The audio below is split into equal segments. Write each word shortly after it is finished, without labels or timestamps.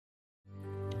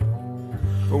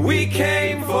We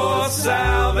came for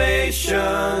salvation.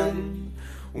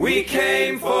 We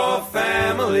came for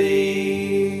family.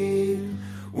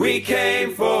 We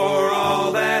came for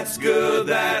all that's good.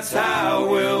 That's how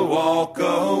we'll walk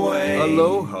away.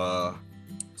 Aloha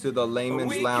to the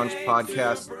Layman's Lounge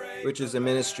podcast, which is a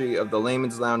ministry of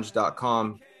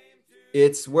thelaymanslounge.com.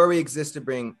 It's where we exist to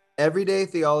bring everyday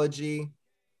theology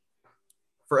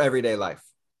for everyday life.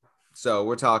 So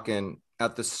we're talking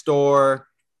at the store,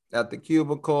 at the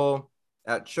cubicle,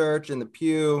 at church, in the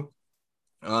pew,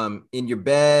 in your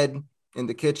bed, in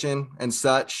the kitchen, and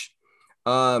such.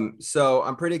 So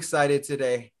I'm pretty excited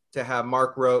today to have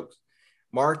Mark Roques.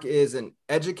 Mark is an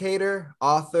educator,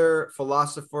 author,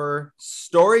 philosopher,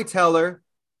 storyteller.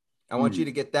 I want you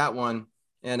to get that one,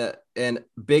 and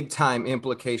big time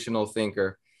implicational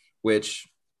thinker, which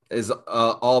is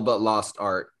all but lost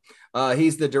art.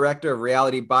 He's the director of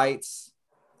Reality Bites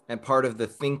and part of the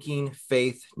Thinking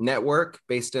Faith Network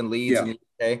based in Leeds in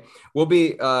the UK. We'll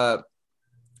be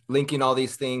linking all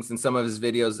these things in some of his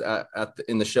videos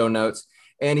in the show notes.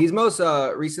 And he's most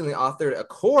recently authored a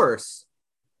course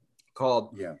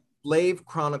called Slave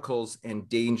Chronicles and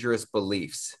Dangerous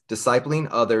Beliefs, Discipling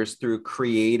Others Through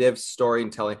Creative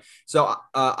Storytelling. So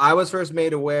I was first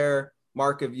made aware,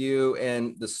 Mark, of you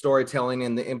and the storytelling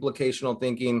and the implicational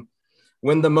thinking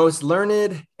when the most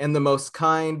learned and the most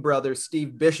kind brother,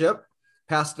 Steve Bishop,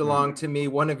 passed along to me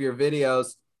one of your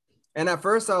videos. And at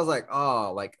first I was like,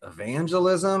 oh, like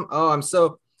evangelism? Oh,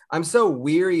 I'm so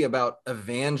weary about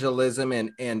evangelism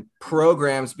and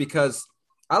programs because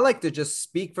I like to just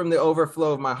speak from the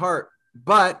overflow of my heart,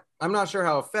 but I'm not sure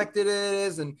how effective it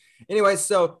is. And anyway,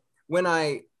 so when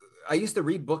I used to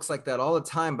read books like that all the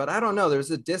time, but I don't know,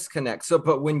 there's a disconnect. So,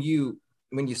 but when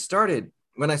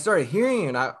I started hearing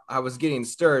it, I was getting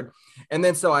stirred. And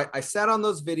then, so I sat on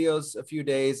those videos a few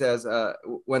days as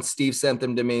when Steve sent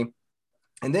them to me.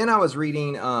 And then I was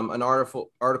reading an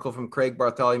article from Craig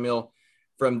Bartholomew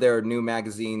from their new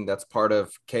magazine that's part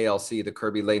of KLC, the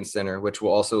Kirby Lane Center, which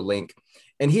we'll also link.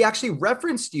 And he actually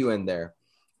referenced you in there.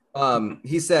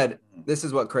 He said, this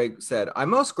is what Craig said: "I'm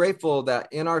most grateful that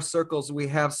in our circles we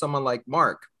have someone like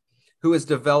Mark, who has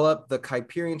developed the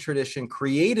Kuyperian tradition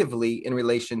creatively in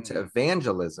relation to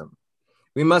evangelism.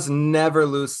 We must never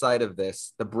lose sight of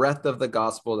this. The breadth of the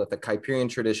gospel that the Kuyperian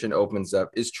tradition opens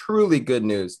up is truly good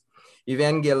news.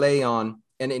 Evangelion,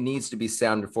 and it needs to be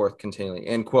sounded forth continually."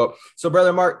 End quote. So,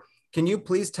 Brother Mark, can you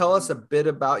please tell us a bit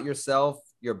about yourself,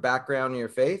 your background, and your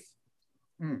faith?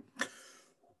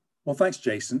 Well, thanks,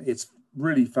 Jason. It's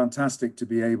really fantastic to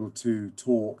be able to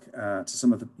talk to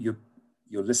some of your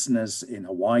listeners in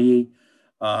Hawaii.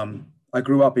 I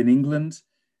grew up in England,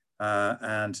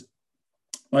 and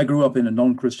I grew up in a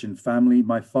non-Christian family.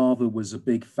 My father was a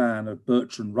big fan of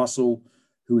Bertrand Russell,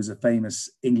 who is a famous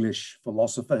English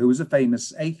philosopher, who was a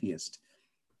famous atheist.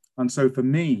 And so for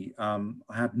me, I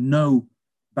had no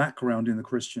background in the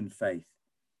Christian faith.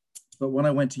 But when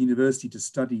I went to university to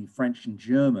study French and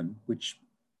German, which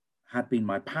had been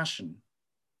my passion,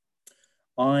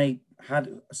 I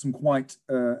had some quite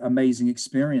amazing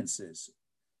experiences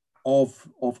of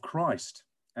Christ.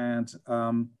 And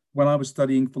when I was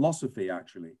studying philosophy,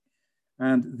 actually,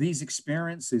 and these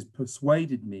experiences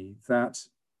persuaded me that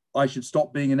I should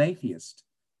stop being an atheist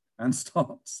and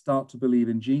start to believe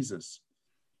in Jesus.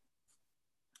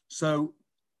 So,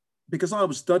 because I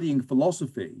was studying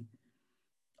philosophy,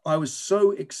 I was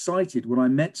so excited when I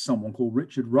met someone called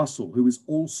Richard Russell, who is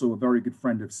also a very good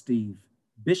friend of Steve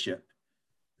Bishop,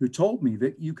 who told me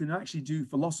that you can actually do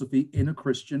philosophy in a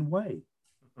Christian way.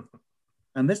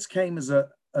 And this came as a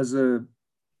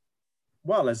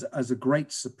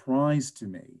great surprise to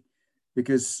me,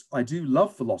 because I do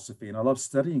love philosophy and I love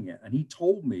studying it. And he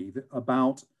told me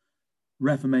about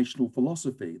reformational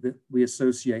philosophy that we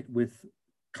associate with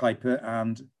Kuyper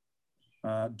and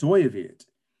Doyeweerd.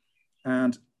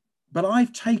 But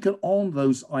I've taken on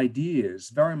those ideas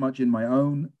very much in my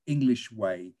own English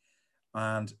way.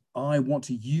 And I want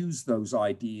to use those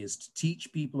ideas to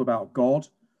teach people about God,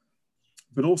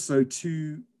 but also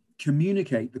to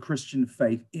communicate the Christian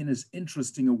faith in as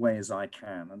interesting a way as I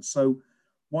can. And so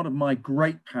one of my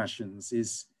great passions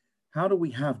is, how do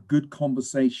we have good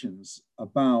conversations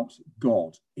about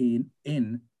God in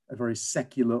a very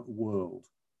secular world?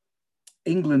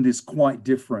 England is quite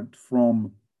different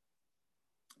from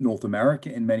North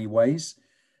America in many ways.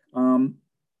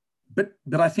 But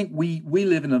I think we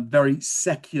live in a very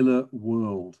secular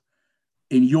world.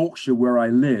 In Yorkshire, where I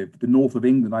live, the north of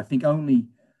England, I think only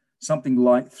something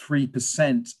like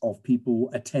 3% of people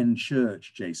attend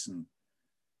church, Jason.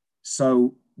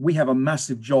 So we have a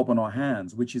massive job on our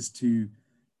hands, which is to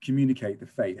communicate the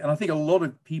faith. And I think a lot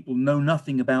of people know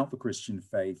nothing about the Christian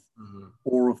faith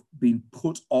or have been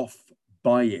put off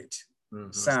by it,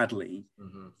 sadly,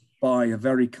 by a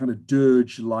very kind of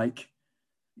dirge-like,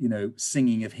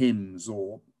 singing of hymns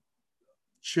or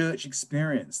church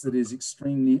experience that is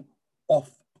extremely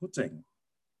off-putting.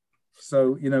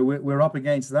 So, we're up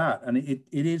against that, and it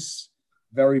is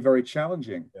very, very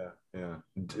challenging. Yeah.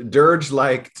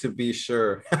 Dirge-like, to be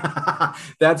sure.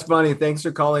 That's funny. Thanks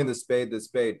for calling the spade the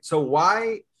spade. So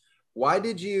why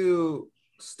did you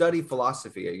study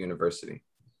philosophy at university?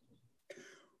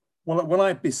 Well, when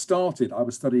I started, I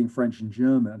was studying French and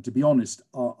German. And to be honest,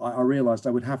 I realized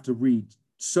I would have to read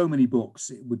so many books.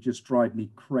 It would just drive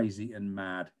me crazy and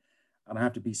mad. And I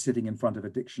have to be sitting in front of a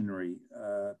dictionary.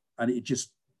 And it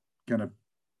just kind of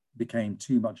became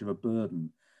too much of a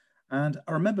burden. And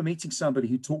I remember meeting somebody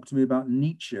who talked to me about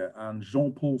Nietzsche and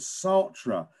Jean-Paul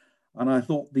Sartre. And I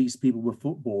thought these people were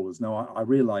footballers. No, I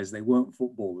realized they weren't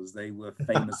footballers. They were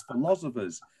famous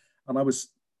philosophers. And I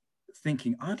was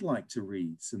thinking, I'd like to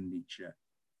read some Nietzsche.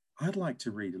 I'd like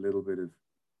to read a little bit of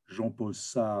Jean-Paul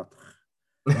Sartre.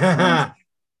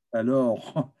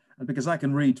 And because I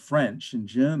can read French and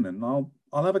German,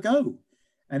 I'll have a go.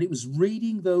 And it was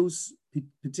reading those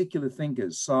particular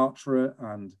thinkers, Sartre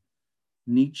and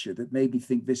Nietzsche, that made me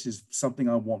think this is something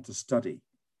I want to study.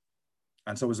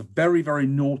 And so I was a very, very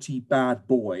naughty, bad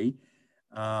boy.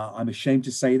 I'm ashamed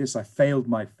to say this. I failed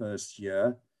my first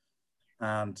year.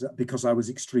 And because I was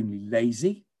extremely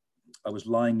lazy, I was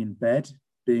lying in bed,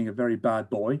 being a very bad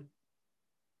boy.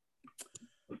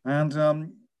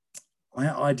 And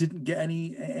I didn't get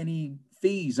any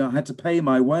fees. I had to pay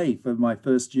my way for my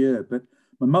first year. But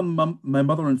my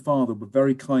mother and father were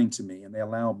very kind to me, and they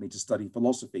allowed me to study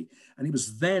philosophy. And it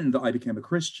was then that I became a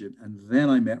Christian. And then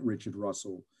I met Richard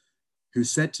Russell, who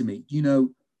said to me,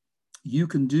 you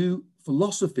can do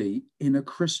philosophy in a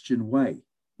Christian way,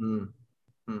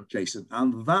 Jason.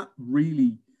 And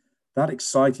that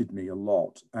excited me a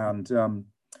lot. And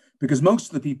because most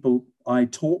of the people I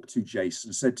talked to,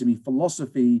 Jason, said to me,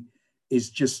 philosophy is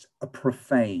just a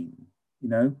profane,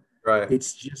 Right.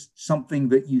 It's just something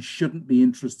that you shouldn't be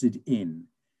interested in.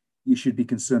 You should be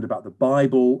concerned about the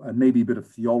Bible and maybe a bit of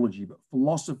theology, but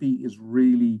philosophy is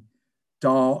really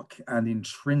dark and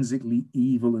intrinsically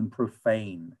evil and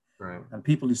profane. Right. And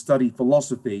people who study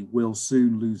philosophy will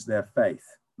soon lose their faith.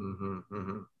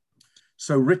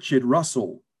 So Richard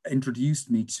Russell introduced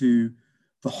me to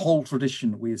the whole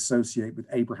tradition we associate with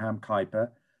Abraham Kuyper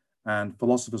and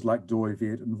philosophers like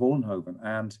Dooyeweerd and Vollenhoven.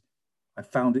 And I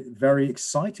found it very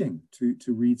exciting to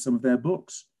read some of their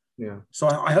books. Yeah. So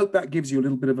I hope that gives you a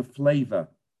little bit of a flavor.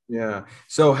 Yeah.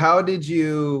 So how did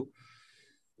you,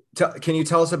 can you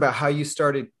tell us about how you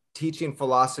started teaching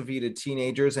philosophy to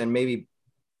teenagers and maybe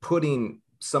putting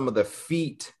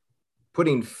feet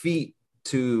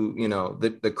to,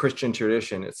 the Christian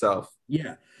tradition itself?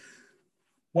 Yeah.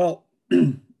 Well,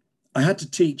 I had to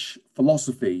teach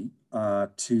philosophy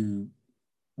to,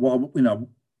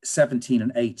 17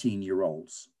 and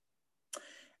 18-year-olds.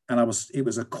 And it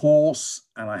was a course,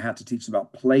 and I had to teach them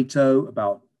about Plato,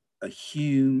 about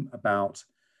Hume, about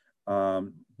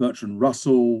Bertrand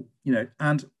Russell,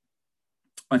 and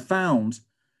I found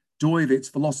Dooyeweerd's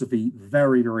philosophy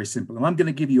very, very simple. And I'm going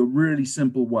to give you a really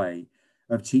simple way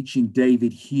of teaching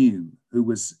David Hume, who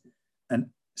was an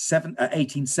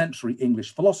 18th century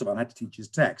English philosopher. I had to teach his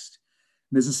text.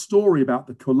 And there's a story about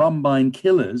the Columbine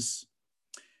killers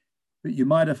that you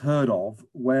might have heard of,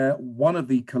 where one of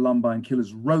the Columbine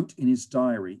killers wrote in his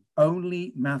diary,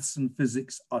 "Only maths and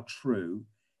physics are true.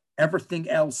 Everything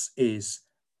else is,"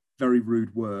 very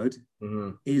rude word,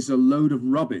 "is a load of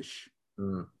rubbish."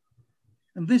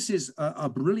 And this is a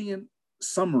brilliant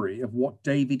summary of what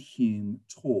David Hume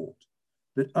taught,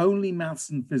 that only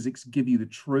maths and physics give you the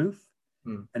truth,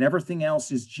 and everything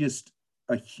else is just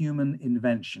a human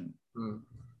invention.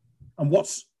 And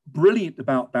what's brilliant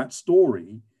about that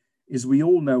story is we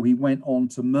all know he went on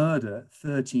to murder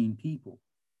 13 people.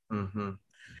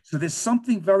 So there's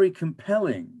something very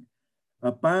compelling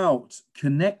about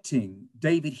connecting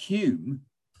David Hume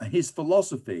and his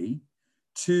philosophy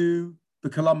to the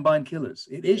Columbine killers.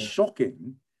 It is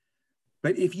shocking,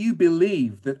 but if you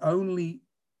believe that only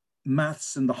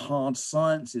maths and the hard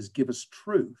sciences give us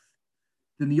truth,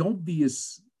 then the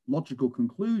obvious logical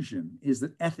conclusion is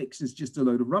that ethics is just a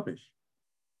load of rubbish.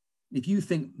 If you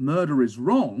think murder is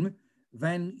wrong,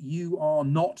 then you are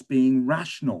not being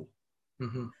rational.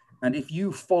 And if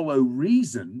you follow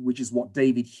reason, which is what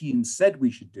David Hume said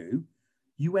we should do,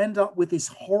 you end up with this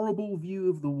horrible view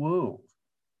of the world,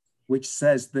 which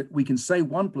says that we can say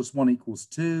 1 + 1 =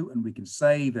 2, and we can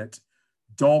say that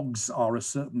dogs are a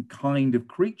certain kind of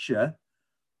creature,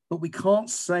 but we can't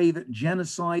say that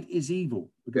genocide is evil,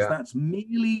 because Yeah. that's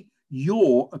merely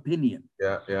your opinion.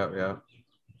 Yeah.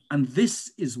 And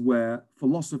this is where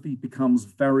philosophy becomes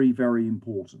very, very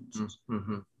important.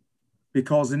 Mm-hmm.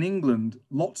 Because in England,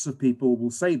 lots of people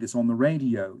will say this on the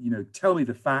radio, tell me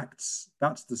the facts,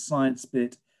 that's the science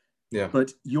bit. Yeah.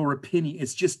 But your opinion,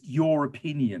 it's just your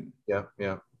opinion.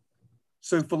 Yeah.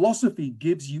 So philosophy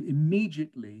gives you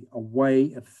immediately a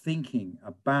way of thinking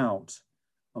about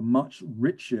a much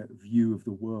richer view of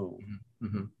the world.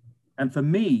 Mm-hmm. And for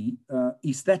me,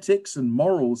 aesthetics and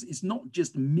morals is not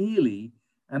just merely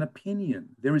an opinion.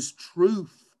 There is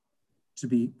truth to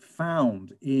be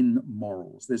found in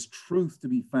morals. There's truth to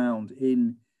be found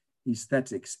in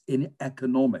aesthetics, in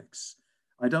economics.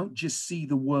 I don't just see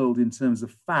the world in terms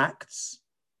of facts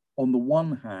on the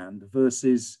one hand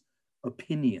versus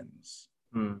opinions.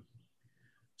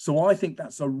 So I think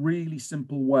that's a really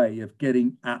simple way of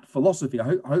getting at philosophy. I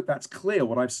hope that's clear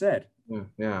what I've said.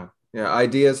 Yeah.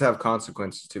 Ideas have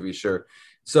consequences, to be sure.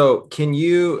 So can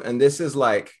you, and this is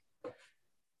like,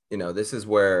 this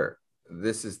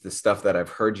is the stuff that I've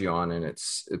heard you on, and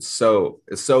it's so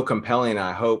compelling.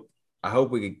 I hope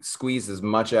we can squeeze as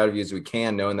much out of you as we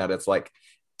can, knowing that it's like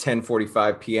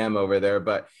 10:45 p.m. over there.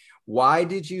 But why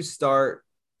did you start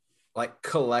like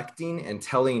collecting and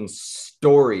telling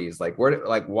stories? Like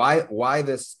why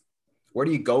this? Where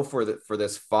do you go for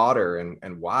this fodder,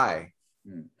 and why?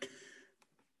 Well,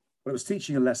 I was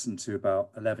teaching a lesson to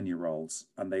about 11-year-olds,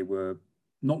 and they were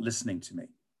not listening to me.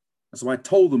 And so I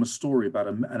told them a story about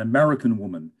an American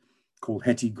woman called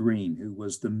Hetty Green, who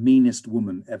was the meanest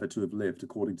woman ever to have lived,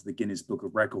 according to the Guinness Book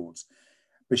of Records.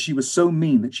 But she was so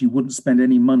mean that she wouldn't spend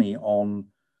any money on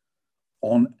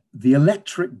the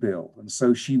electric bill. And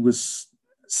so she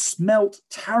smelt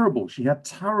terrible. She had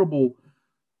terrible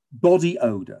body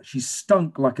odor. She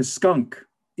stunk like a skunk,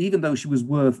 even though she was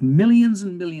worth millions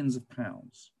and millions of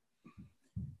pounds.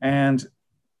 And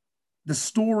the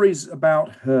stories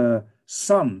about her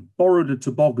son borrowed a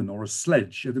toboggan or a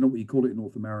sledge, I don't know what you call it in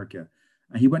North America,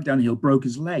 and he went downhill, broke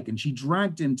his leg, and she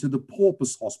dragged him to the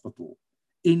Paupers Hospital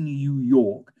in New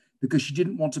York because she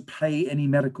didn't want to pay any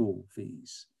medical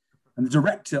fees. And the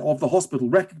director of the hospital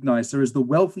recognized her as the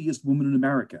wealthiest woman in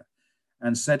America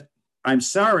and said, "I'm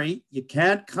sorry, you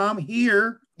can't come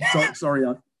here." Sorry.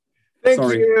 Thank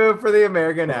you for the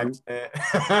American accent.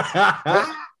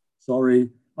 Sorry,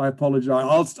 I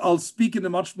apologize. I'll speak in a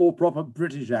much more proper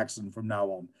British accent from now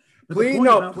on.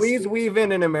 But please weave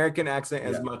in an American accent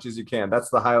as much as you can. That's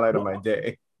the highlight of my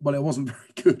day. Well, it wasn't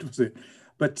very good, was it?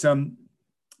 But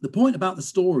the point about the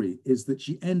story is that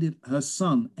her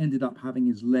son ended up having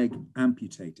his leg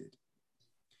amputated.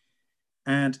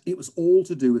 And it was all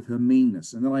to do with her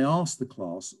meanness. And then I asked the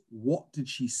class, what did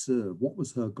she serve? What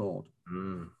was her God?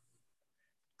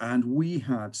 And we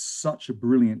had such a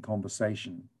brilliant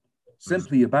conversation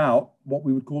simply about what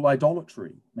we would call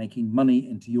idolatry, making money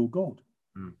into your God.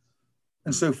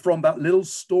 And so from that little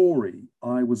story,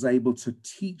 I was able to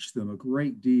teach them a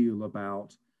great deal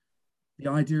about the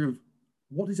idea of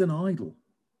what is an idol?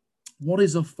 What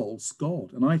is a false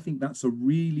God? And I think that's a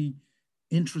really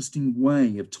interesting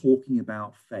way of talking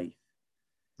about faith,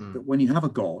 that when you have a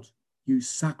God, you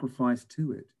sacrifice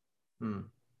to it.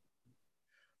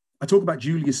 I talk about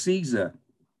Julius Caesar,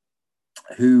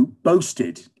 who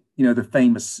boasted, the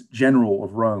famous general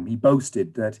of Rome, he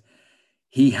boasted that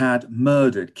he had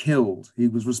killed. He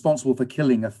was responsible for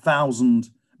killing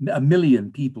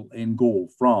 1,000,000 people in Gaul,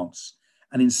 France,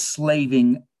 and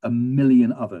enslaving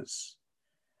 1,000,000 others.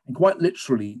 And quite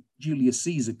literally, Julius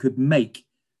Caesar could make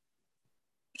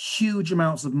huge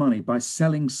amounts of money by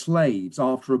selling slaves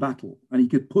after a battle. And he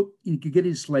could get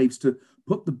his slaves to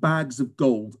put the bags of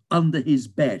gold under his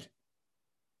bed.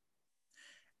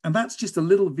 And that's just a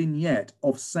little vignette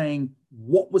of saying,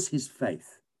 what was his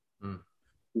faith?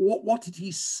 What did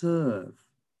he serve?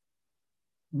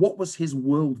 What was his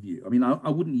worldview? I mean, I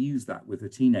wouldn't use that with a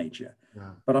teenager,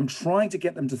 but I'm trying to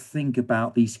get them to think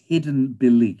about these hidden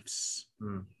beliefs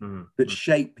that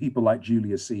shape people like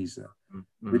Julius Caesar,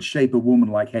 that shape a woman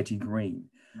like Hetty Green.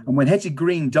 And when Hetty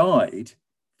Green died,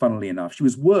 funnily enough, she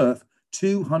was worth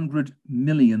 $200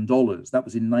 million. That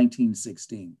was in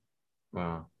 1916.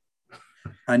 Wow.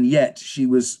 And yet she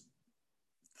was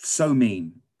so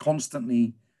mean,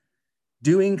 constantly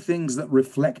doing things that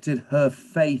reflected her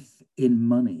faith in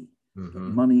money.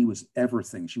 Money was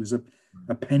everything. She was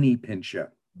a penny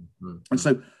pincher. And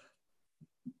so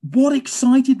what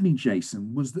excited me,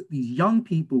 Jason, was that these young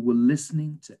people were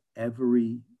listening to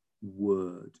every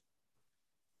word.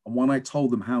 And when I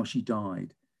told them how she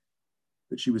died,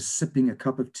 that she was sipping a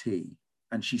cup of tea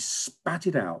and she spat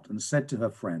it out and said to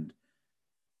her friend,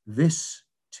 "This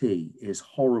tea is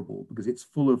horrible because it's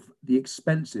full of the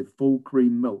expensive full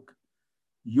cream milk.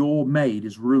 Your maid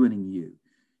is ruining you.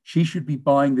 She should be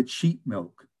buying the cheap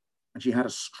milk. And she had a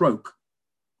stroke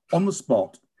on the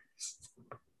spot.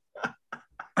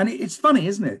 And it's funny,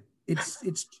 isn't it?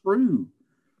 It's true.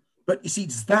 But you see,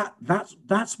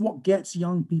 that's what gets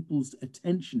young people's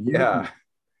attention. Yeah.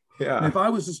 Yeah. And if I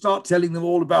was to start telling them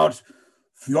all about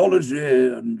theology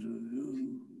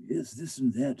and yes, this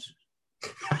and that,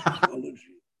 theology.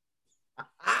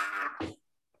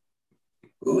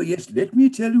 Oh yes, let me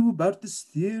tell you about this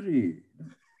theory.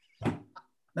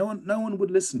 No one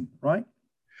would listen, right?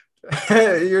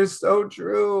 You're so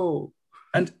true.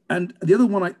 And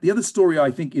the other story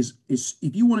I think is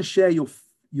if you want to share your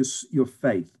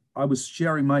faith. I was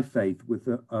sharing my faith with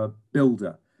a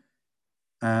builder,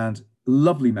 and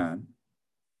lovely man,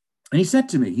 and he said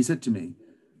to me,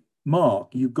 Mark,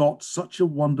 you've got such a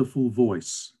wonderful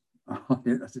voice.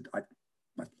 I said, I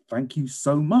thank you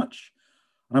so much.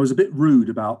 And I was a bit rude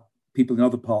about people in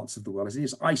other parts of the world. I said,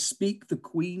 yes, I speak the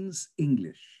Queen's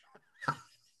English.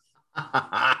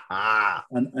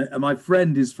 and my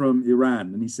friend is from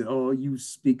Iran, and he said, oh, you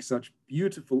speak such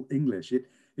beautiful English.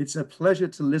 It's a pleasure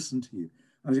to listen to you.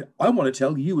 And I said, I want to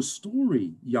tell you a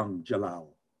story, young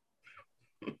Jalal.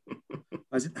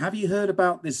 I said, have you heard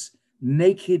about this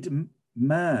naked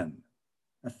man,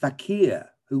 a fakir,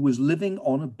 who was living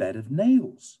on a bed of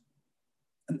nails?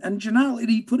 And Jalal,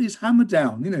 he put his hammer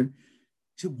down, He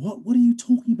said, what are you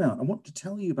talking about? I want to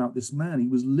tell you about this man. He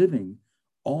was living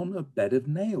on a bed of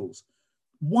nails.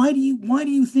 Why do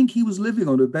you think he was living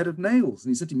on a bed of nails? And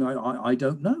he said to me, I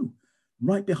don't know.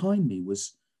 Right behind me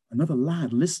was another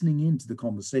lad listening into the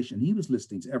conversation. He was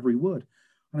listening to every word.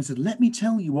 And I said, let me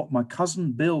tell you what my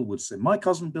cousin Bill would say. My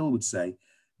cousin Bill would say,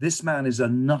 this man is a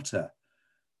nutter.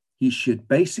 He should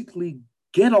basically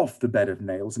get off the bed of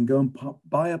nails and go and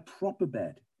buy a proper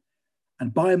bed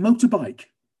and buy a motorbike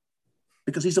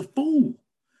because he's a fool.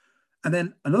 And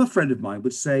then another friend of mine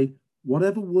would say,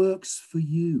 whatever works for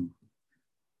you.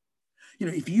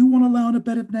 If you want to lie on a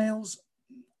bed of nails,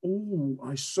 oh,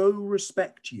 I so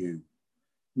respect you.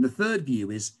 And the third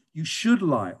view is you should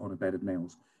lie on a bed of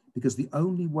nails because the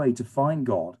only way to find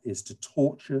God is to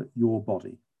torture your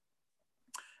body.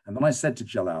 And then I said to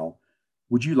Jalal,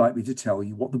 would you like me to tell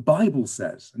you what the Bible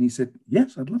says? And he said,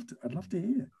 yes, I'd love to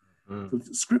hear. So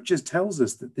the scriptures tells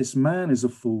us that this man is a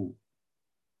fool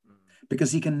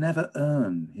because he can never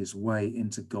earn his way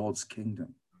into God's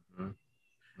kingdom.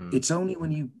 It's only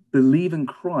when you believe in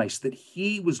Christ that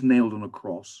he was nailed on a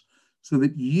cross so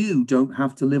that you don't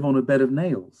have to live on a bed of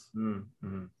nails.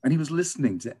 And he was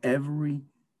listening to every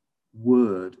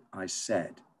word I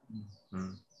said.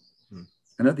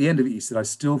 And at the end of it, he said, I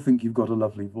still think you've got a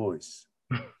lovely voice.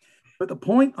 But the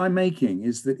point I'm making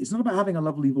is that it's not about having a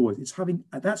lovely voice.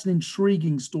 That's an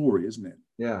intriguing story, isn't it?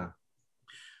 Yeah.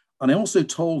 And I also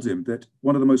told him that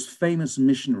one of the most famous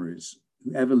missionaries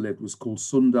who ever lived was called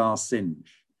Sundar Singh.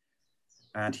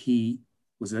 And he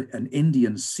was an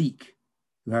Indian Sikh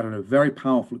who had a very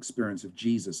powerful experience of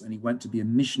Jesus. And he went to be a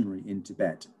missionary in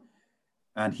Tibet.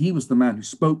 And he was the man who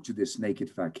spoke to this naked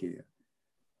fakir.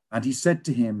 And he said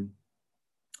to him,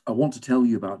 I want to tell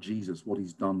you about Jesus, what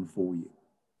he's done for you,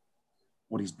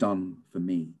 what he's done for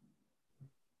me.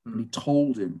 And he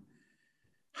told him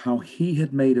how he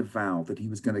had made a vow that he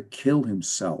was going to kill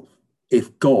himself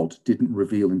if God didn't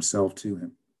reveal himself to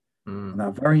him. And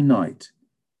that very night,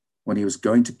 when he was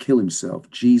going to kill himself,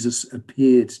 Jesus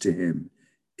appeared to him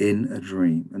in a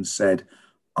dream and said,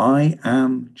 I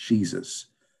am Jesus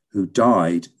who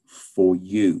died for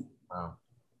you. Wow.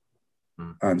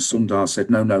 And Sundar said,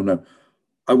 no.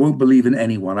 I won't believe in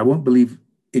anyone. I won't believe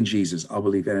in Jesus. I'll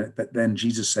believe in it. But then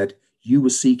Jesus said, you were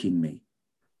seeking me.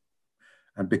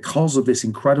 And because of this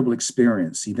incredible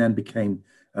experience, he then became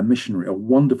a missionary, a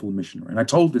wonderful missionary. And I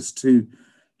told this to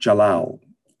Jalal,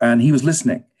 and he was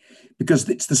listening because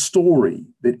it's the story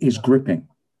that is gripping.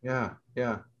 Yeah.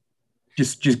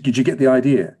 Just did you get the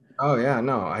idea? Oh yeah,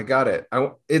 no, I got it.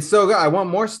 It's so good. I want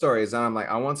more stories, and I'm like,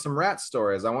 I want some rat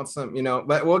stories. I want some,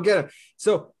 but we'll get it.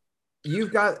 So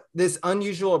you've got this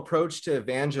unusual approach to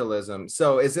evangelism.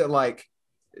 So is it like,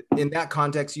 in that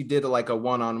context, you did like a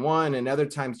one-on-one, and other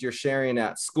times you're sharing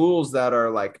at schools that are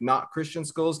like not Christian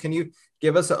schools? Can you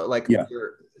give us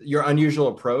your unusual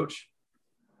approach?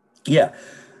 Yeah.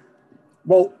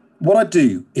 Well, what I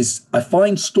do is I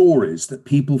find stories that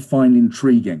people find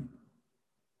intriguing.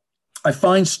 I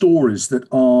find stories that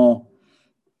are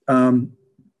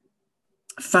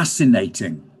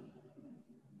fascinating.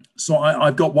 So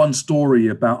I've got one story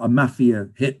about a mafia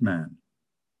hitman.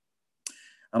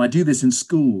 And I do this in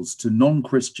schools to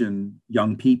non-Christian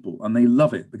young people, and they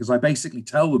love it because I basically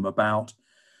tell them about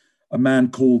a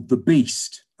man called the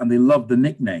Beast, and they loved the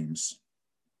nicknames.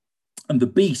 And the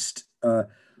Beast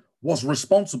was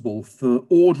responsible for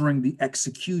ordering the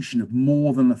execution of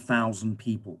more than 1,000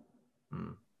 people.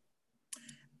 Mm.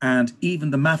 And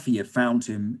even the mafia found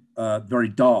him very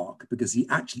dark, because he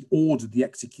actually ordered the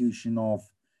execution of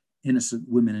innocent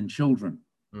women and children.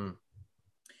 Mm.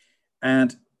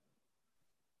 And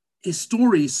his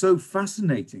story is so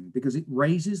fascinating because it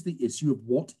raises the issue of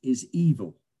what is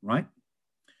evil, right?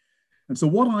 And so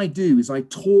what I do is I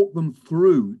talk them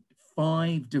through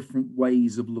 5 different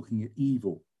ways of looking at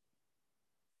evil.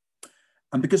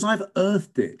 And because I've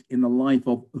earthed it in the life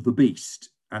of the Beast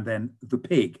and then the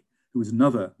Pig, who was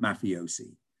another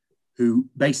mafiosi, who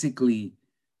basically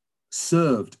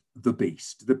served the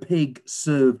Beast. The Pig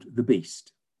served the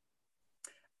Beast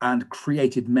and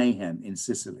created mayhem in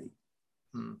Sicily.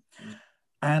 Mm-hmm.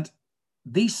 And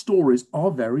these stories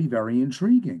are very, very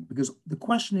intriguing, because the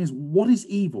question is, what is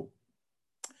evil?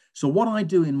 So what I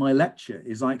do in my lecture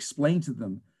is I explain to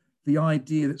them the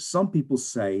idea that some people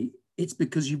say it's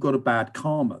because you've got a bad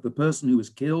karma. The person who was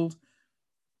killed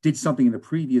did something in the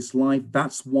previous life.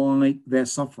 That's why they're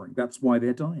suffering. That's why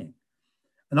they're dying.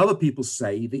 And other people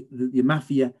say that the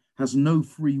mafia has no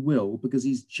free will because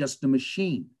he's just a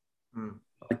machine. Mm.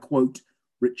 I quote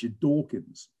Richard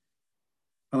Dawkins.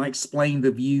 And I explain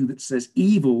the view that says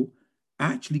evil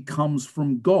actually comes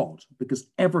from God, because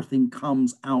everything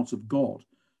comes out of God.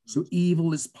 So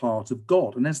evil is part of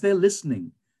God. And as they're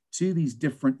listening to these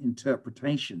different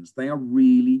interpretations, they are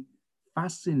really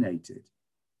fascinated.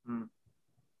 Mm.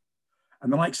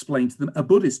 And then I explain to them a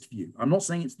Buddhist view. I'm not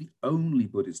saying it's the only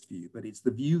Buddhist view, but it's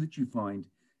the view that you find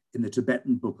in the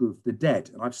Tibetan Book of the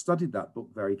Dead. And I've studied that book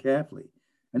very carefully.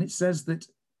 And it says that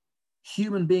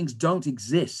human beings don't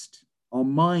exist. Our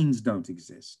minds don't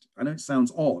exist. I know it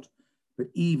sounds odd, but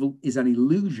evil is an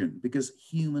illusion because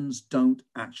humans don't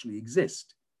actually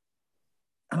exist.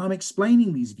 And I'm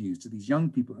explaining these views to these young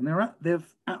people, and they're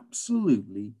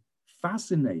absolutely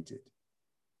fascinated.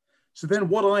 So then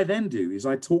what I then do is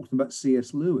I talk to them about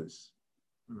C.S. Lewis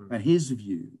and his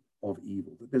view of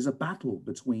evil, that there's a battle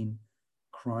between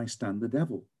Christ and the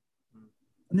devil.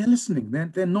 And they're listening.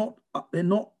 They're not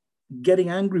getting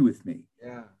angry with me.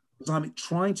 Yeah. Because I'm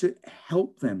trying to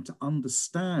help them to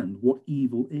understand what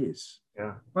evil is.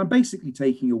 Yeah. I'm basically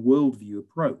taking a worldview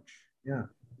approach. Yeah.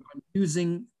 I'm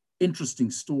using interesting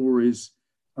stories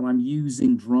and I'm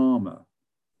using drama.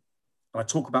 I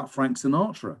talk about Frank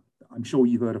Sinatra. I'm sure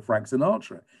you've heard of Frank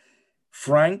Sinatra.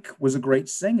 Frank was a great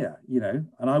singer,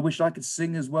 and I wish I could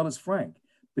sing as well as Frank,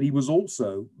 but he was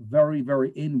also very, very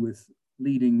in with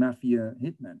leading mafia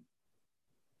hitmen.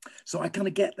 So I kind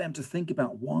of get them to think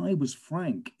about, why was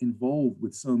Frank involved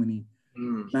with so many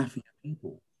mafia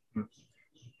people?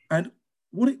 And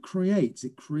what it creates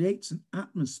an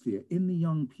atmosphere in the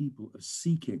young people of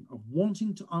seeking, of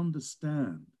wanting to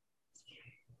understand.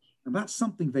 And that's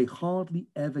something they hardly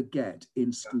ever get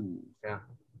in schools. Yeah.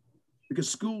 Because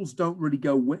schools don't really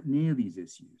go near these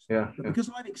issues. Yeah. But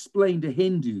because I've explained a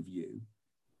Hindu view,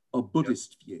 a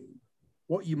Buddhist view,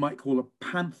 what you might call a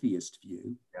pantheist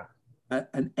view,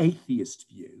 an atheist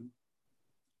view,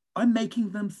 I'm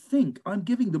making them think. I'm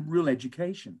giving them real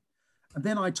education. And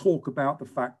then I talk about the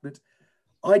fact that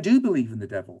I do believe in the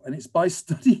devil. And it's by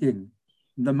studying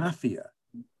the mafia,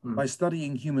 by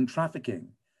studying human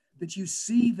trafficking, that you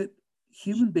see that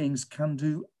human beings can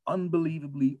do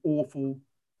unbelievably awful,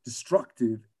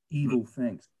 destructive, evil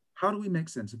things. How do we make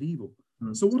sense of evil?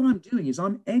 So what I'm doing is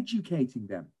I'm educating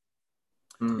them.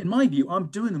 In my view, I'm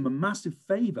doing them a massive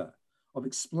favor of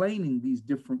explaining these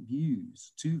different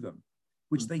views to them,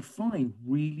 which they find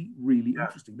really, really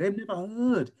interesting. They've never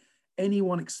heard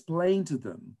anyone explain to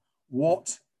them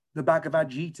what the Bhagavad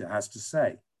Gita has to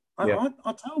say. I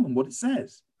tell them what it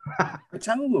says. I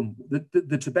tell them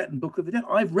the Tibetan Book of the Dead.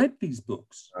 I've read these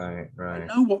books. Right. I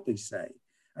know what they say.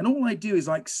 And all I do is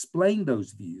I explain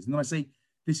those views. And then I say,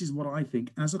 this is what I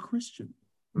think as a Christian.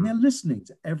 And they're listening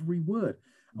to every word.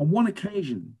 On one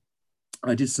occasion,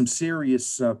 I did some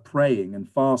serious praying and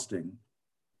fasting,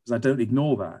 because I don't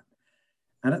ignore that.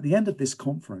 And at the end of this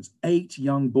conference, 8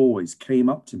 young boys came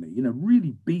up to me,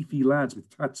 really beefy lads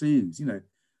with tattoos,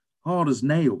 hard as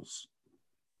nails.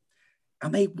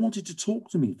 And they wanted to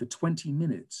talk to me for 20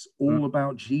 minutes, all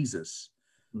about Jesus,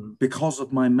 because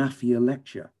of my mafia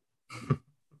lecture.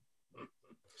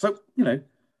 So,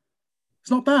 it's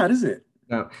not bad, is it?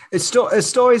 No, a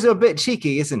story's a bit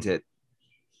cheeky, isn't it?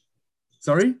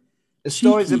 Sorry? The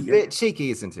story's a bit cheeky,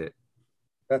 isn't it?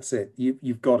 That's it.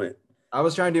 You've got it. I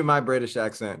was trying to do my British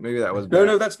accent. Maybe that was bad.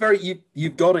 No, that's very.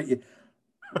 You've got it.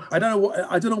 I don't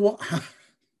know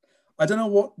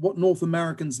what North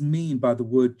Americans mean by the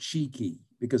word cheeky.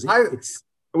 because it's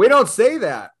we don't say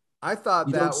that. I thought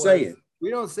you that don't say it. We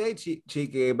don't say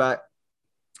cheeky, but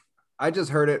I just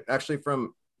heard it actually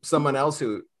from someone else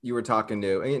who you were talking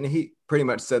to, and he pretty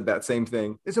much said that same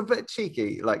thing. It's a bit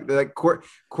cheeky, like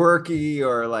quirky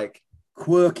or like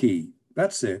quirky.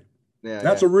 That's it. Yeah,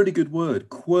 that's a really good word.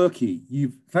 Quirky.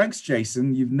 Thanks,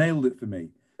 Jason. You've nailed it for me.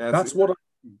 That's what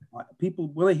people,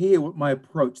 when they hear what my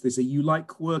approach, they say, you like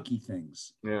quirky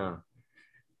things. Yeah.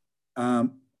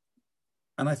 And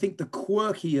I think the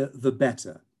quirkier, the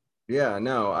better. Yeah,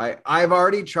 no, I've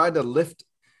already tried to lift,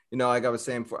 like I was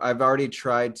saying before, I've already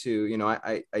tried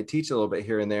to, I teach a little bit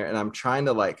here and there, and I'm trying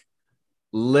to like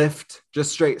lift,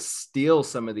 just straight steal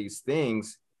some of these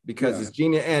things because it's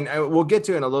genius. And we'll get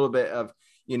to in a little bit of,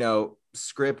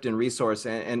 script and resource.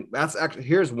 And that's actually,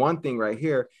 here's one thing right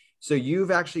here. So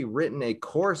you've actually written a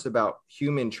course about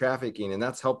human trafficking, and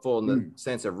that's helpful in the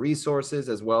sense of resources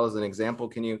as well as an example.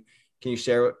 Can you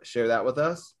share that with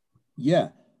us? Yeah.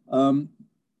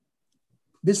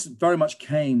 This very much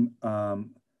came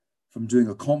from doing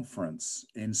a conference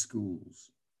in schools.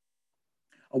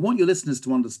 I want your listeners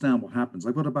to understand what happens.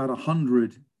 I've got about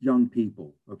 100 young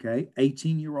people, okay?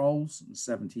 18-year-olds and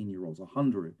 17-year-olds,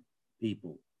 100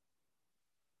 people.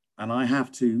 And I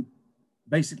have to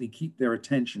basically keep their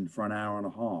attention for an hour and a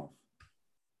half.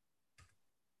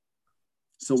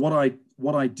 So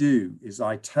what I do is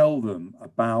I tell them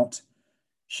about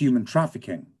human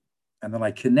trafficking, and then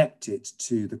I connect it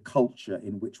to the culture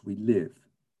in which we live.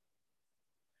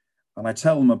 And I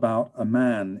tell them about a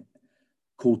man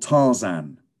called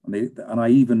Tarzan, and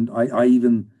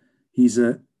he's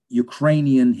a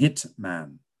Ukrainian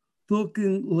hitman.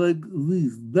 Talking like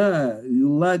this, that you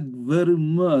like very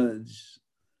much.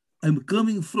 I'm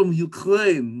coming from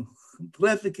Ukraine,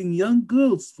 trafficking young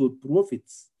girls for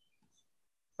profits.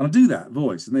 And I do that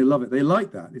voice, and they love it. They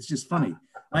like that. It's just funny.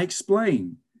 I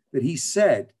explain that he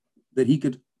said that he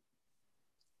could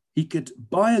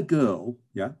buy a girl,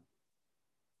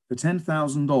 for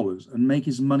 $10,000 and make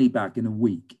his money back in a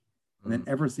week. And then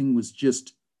everything was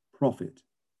just profit.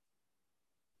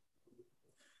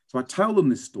 So I tell them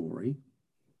this story.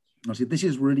 I said, this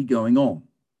is really going on.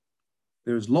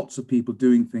 There's lots of people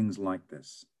doing things like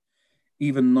this.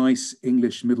 Even nice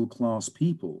English middle-class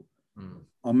people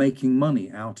are making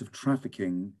money out of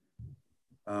trafficking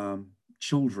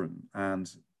children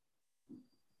and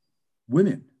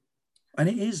women. And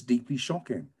it is deeply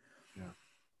shocking.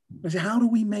 I say, how do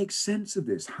we make sense of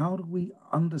this? How do we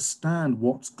understand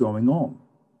what's going on?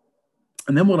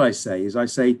 And then what I say is,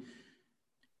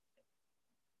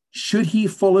 should he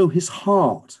follow his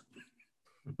heart?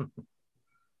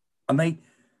 And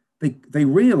they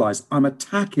realize I'm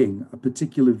attacking a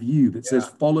particular view that says,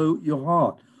 follow your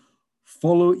heart,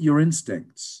 follow your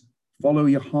instincts, follow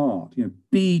your heart,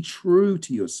 be true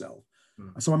to yourself.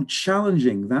 So I'm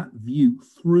challenging that view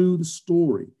through the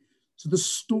story. So the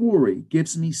story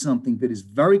gives me something that is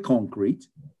very concrete.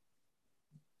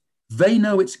 They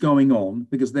know it's going on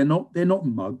because they're not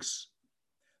mugs.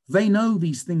 They know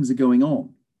these things are going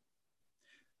on.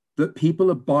 That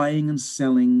people are buying and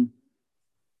selling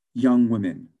young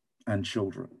women and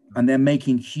children, and they're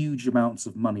making huge amounts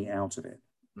of money out of it.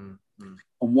 And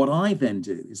what I then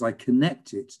do is I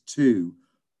connect it to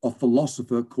a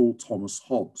philosopher called Thomas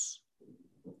Hobbes,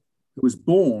 who was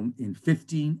born in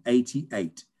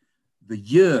 1588. The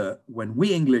year when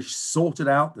we English sorted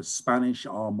out the Spanish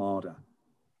Armada.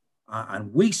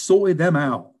 And we sorted them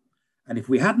out. And if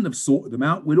we hadn't have sorted them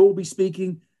out, we'd all be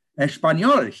speaking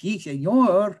Espanol. Sí,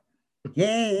 señor.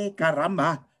 Yeah,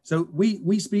 caramba. So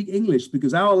we speak English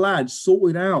because our lads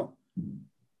sorted out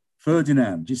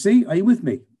Ferdinand. Do you see? Are you with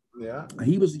me? Yeah.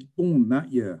 He was born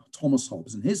that year, Thomas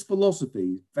Hobbes. And his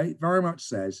philosophy very much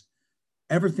says,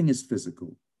 everything is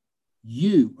physical.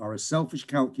 You are a selfish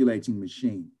calculating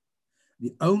machine.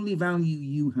 The only value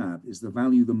you have is the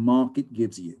value the market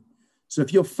gives you. So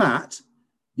if you're fat,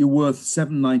 you're worth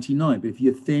 $7.99. But if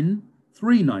you're thin,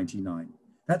 $3.99.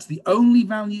 That's the only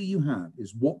value you have,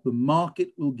 is what the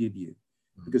market will give you,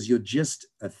 because you're just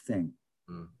a thing.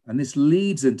 And this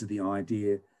leads into the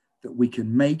idea that we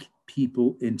can make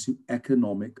people into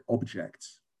economic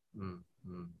objects.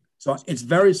 So it's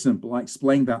very simple. I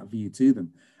explain that view to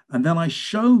them. And then I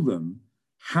show them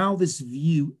how this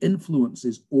view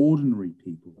influences ordinary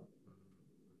people,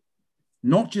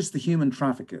 not just the human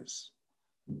traffickers.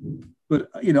 But,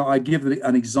 I give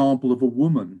an example of a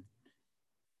woman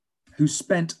who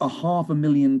spent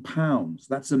 £500,000,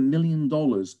 that's $1 million,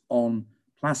 on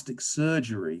plastic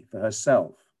surgery for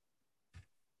herself.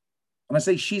 And I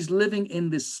say she's living in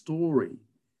this story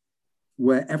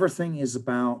where everything is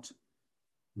about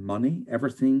money,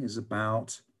 everything is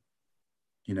about,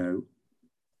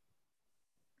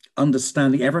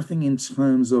 understanding everything in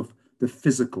terms of the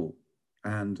physical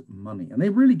and money. And they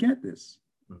really get this.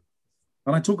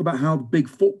 And I talk about how big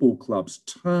football clubs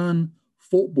turn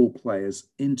football players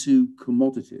into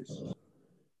commodities.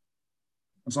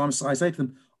 And so I say to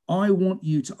them, I want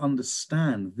you to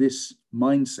understand this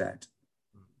mindset,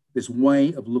 this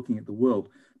way of looking at the world,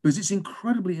 because it's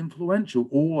incredibly influential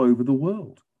all over the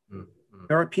world. Mm-hmm.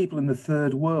 There are people in the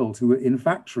third world who are in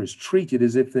factories treated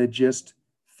as if they're just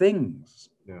things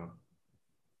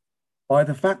by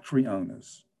the factory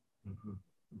owners. Mm-hmm.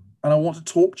 And I want to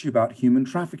talk to you about human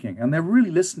trafficking, and they're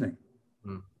really listening.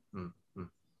 Mm-hmm.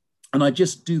 And I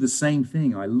just do the same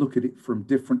thing. I look at it from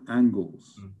different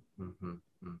angles. Mm-hmm.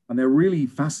 And they're really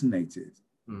fascinated.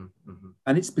 Mm-hmm.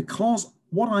 And it's because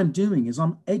what I'm doing is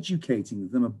I'm educating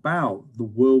them about the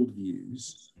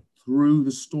worldviews through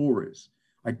the stories.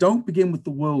 I don't begin with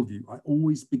the worldview. I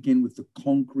always begin with the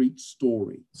concrete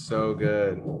story. So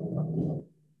good.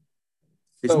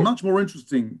 It's much more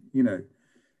interesting, you know.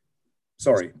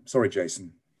 Sorry,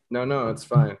 Jason. No, it's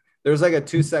fine. There's like a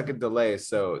 2-second delay,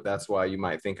 so that's why you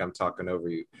might think I'm talking over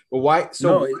you. But why?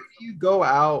 So why do you go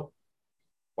out?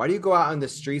 Why do you go out on the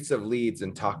streets of Leeds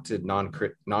and talk to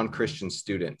non-Christian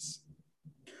students?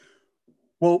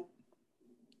 Well,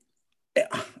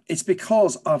 it's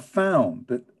because I've found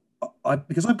that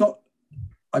because I've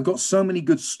got so many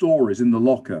good stories in the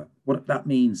locker. What that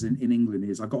means in England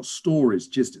is I've got stories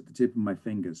just at the tip of my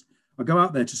fingers. I go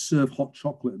out there to serve hot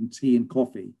chocolate and tea and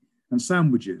coffee and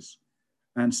sandwiches,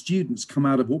 and students come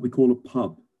out of what we call a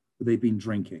pub where they've been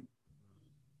drinking,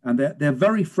 and they're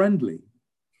very friendly.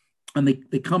 And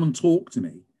they come and talk to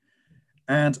me.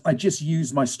 And I just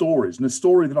use my stories. And the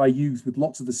story that I use with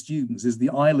lots of the students is the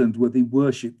island where they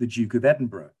worship the Duke of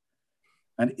Edinburgh.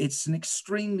 And it's an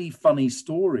extremely funny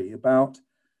story about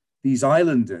these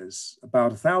islanders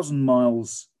about 1,000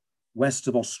 miles west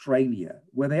of Australia,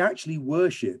 where they actually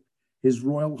worship His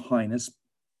Royal Highness,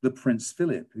 the Prince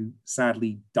Philip, who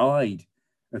sadly died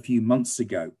a few months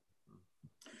ago.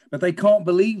 But they can't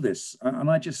believe this. And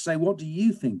I just say, what do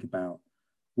you think about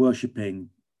worshipping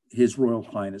His Royal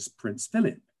Highness Prince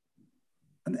Philip?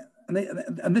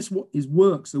 And this what is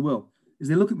works so well is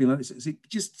they look at me like this. Say,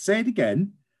 just say it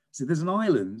again. So there's an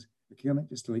island,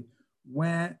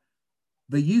 where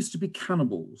there used to be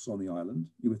cannibals on the island.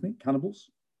 You with me? Cannibals.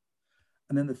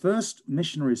 And then the first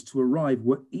missionaries to arrive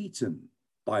were eaten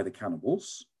by the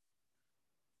cannibals.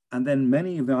 And then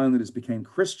many of the islanders became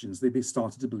Christians. They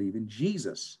started to believe in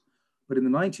Jesus. But in the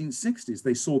 1960s,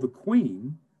 they saw the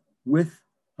Queen with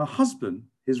her husband,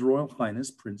 His Royal Highness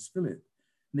Prince Philip.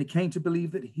 And they came to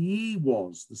believe that he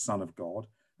was the Son of God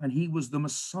and he was the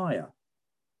Messiah.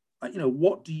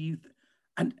 What do you...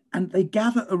 And they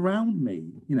gather around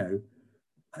me, and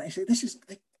they say,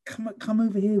 come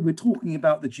over here. We're talking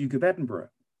about the Duke of Edinburgh.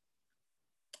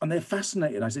 And they're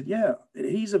fascinated. I said, yeah,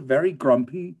 he's a very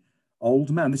grumpy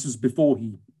old man. This was before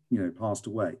he, passed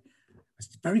away. I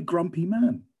said, very grumpy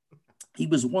man. He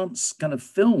was once kind of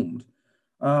filmed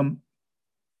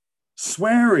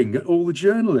swearing at all the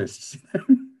journalists,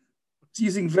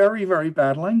 using very, very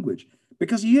bad language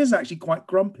because he is actually quite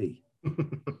grumpy.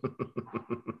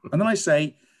 And then I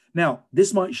say, now,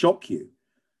 this might shock you,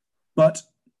 but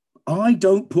I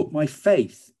don't put my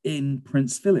faith in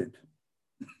Prince Philip.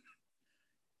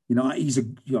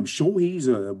 I'm sure he's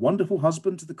a wonderful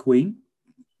husband to the Queen.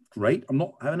 Great. I'm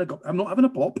not having a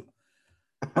pop.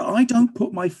 But I don't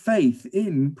put my faith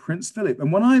in Prince Philip.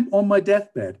 And when I'm on my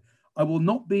deathbed, I will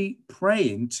not be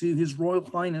praying to His Royal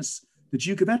Highness, the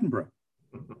Duke of Edinburgh.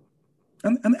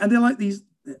 And they're like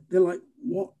they're like,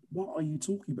 what are you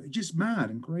talking about? It's just mad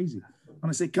and crazy. And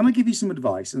I say, can I give you some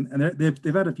advice? And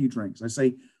they've had a few drinks. I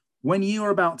say, when you are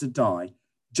about to die,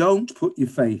 don't put your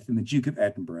faith in the Duke of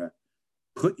Edinburgh.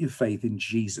 Put your faith in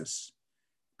Jesus,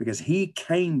 because he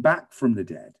came back from the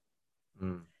dead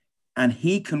and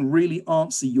he can really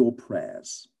answer your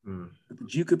prayers. But the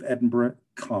Duke of Edinburgh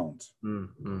can't.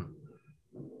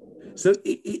 So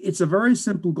it's a very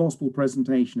simple gospel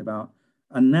presentation about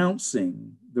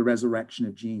announcing the resurrection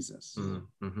of Jesus.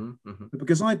 But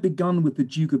because I've begun with the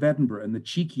Duke of Edinburgh and the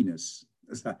cheekiness,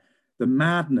 the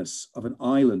madness of an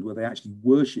island where they actually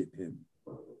worship him,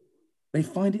 they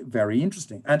find it very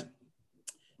interesting. And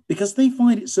because they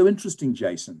find it so interesting,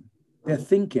 Jason, they're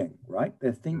thinking, right?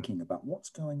 They're thinking about what's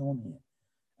going on here.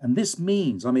 And this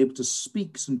means I'm able to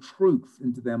speak some truth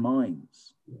into their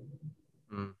minds.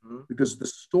 Because the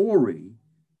story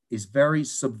is very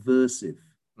subversive.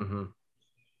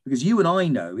 Because you and I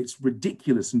know it's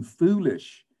ridiculous and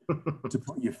foolish to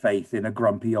put your faith in a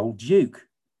grumpy old duke.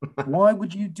 Why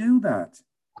would you do that?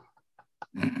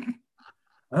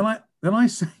 Then I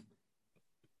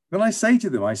say to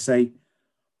them,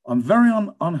 I'm very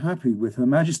unhappy with Her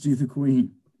Majesty the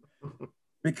Queen,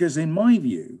 because in my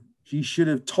view, she should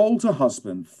have told her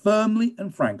husband firmly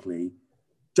and frankly,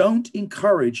 don't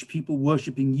encourage people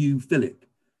worshipping you, Philip,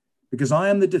 because I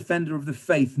am the defender of the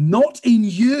faith, not in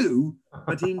you,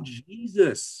 but in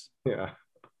Jesus. Yeah.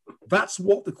 That's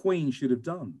what the Queen should have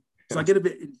done. So I get a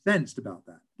bit incensed about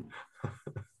that.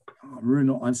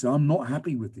 I'm not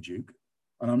happy with the Duke,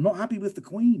 and I'm not happy with the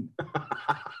Queen.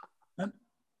 And,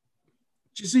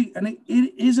 do you see, and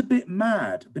it is a bit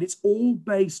mad, but it's all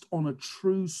based on a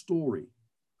true story.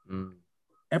 Mm.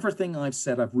 Everything I've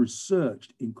said, I've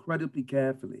researched incredibly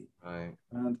carefully. Right.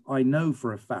 And I know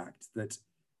for a fact that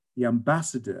the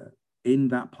ambassador in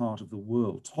that part of the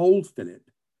world told Philip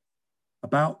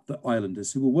about the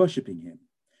islanders who were worshipping him.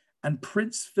 And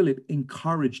Prince Philip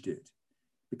encouraged it,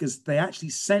 because they actually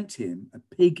sent him a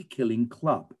pig-killing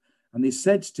club. And they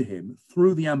said to him,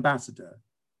 through the ambassador,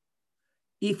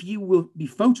 if you will be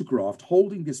photographed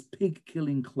holding this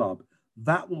pig-killing club,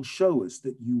 that will show us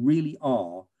that you really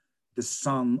are the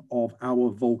son of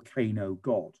our volcano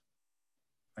god.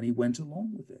 And he went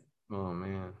along with it. Oh,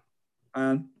 man.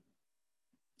 And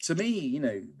to me,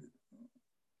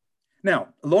 now,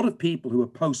 a lot of people who are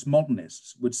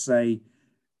postmodernists would say,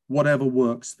 whatever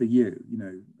works for you,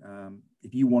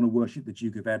 if you want to worship the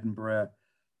Duke of Edinburgh,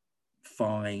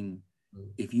 fine.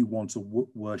 If you want to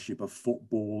worship a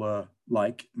footballer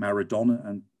like Maradona,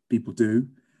 and people do.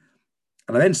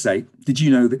 And I then say, did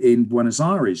you know that in Buenos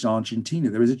Aires, Argentina,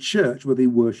 there is a church where they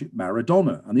worship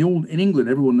Maradona? And in England,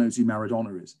 everyone knows who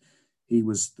Maradona is. He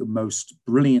was the most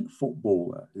brilliant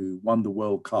footballer who won the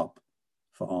World Cup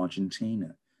for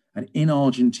Argentina. And in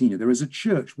Argentina, there is a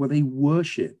church where they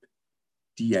worship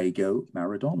Diego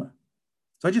Maradona.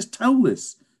 So I just tell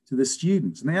this to the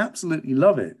students, and they absolutely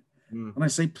love it. Mm. And I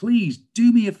say, please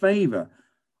do me a favor.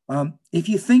 If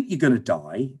you think you're going to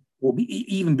die, or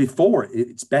even before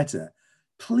it's better,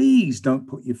 please don't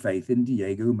put your faith in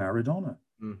Diego Maradona,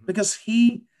 because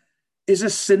he is a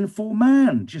sinful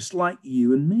man, just like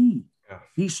you and me. Yeah.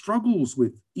 He struggles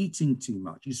with eating too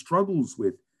much. He struggles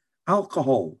with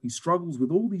alcohol. He struggles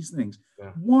with all these things.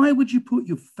 Yeah. Why would you put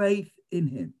your faith in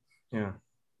him? Yeah.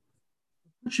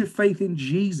 Put your faith in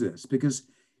Jesus, because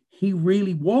he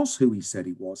really was who he said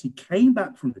he was. He came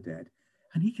back from the dead,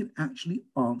 and he can actually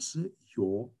answer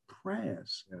your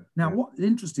prayers. Yeah. Now, what's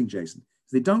interesting, Jason,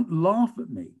 is they don't laugh at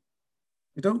me.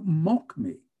 They don't mock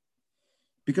me,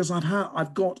 because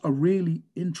I've got a really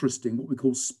interesting, what we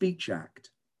call speech act.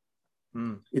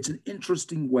 Mm. It's an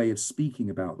interesting way of speaking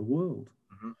about the world.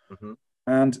 Mm-hmm. Mm-hmm.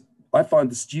 And I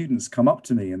find the students come up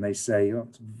to me and they say, oh,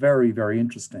 it's very, very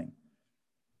interesting.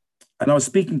 And I was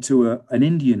speaking to an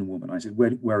Indian woman. I said,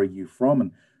 where are you from?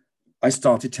 And I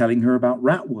started telling her about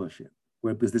rat worship,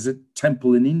 because there's a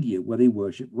temple in India where they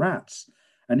worship rats.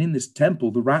 And in this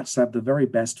temple, the rats have the very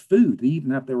best food. They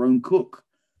even have their own cook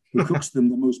who cooks them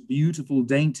the most beautiful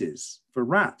dainties for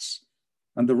rats.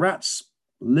 And the rats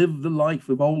live the life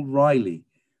of old Riley,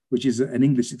 which is an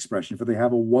English expression for they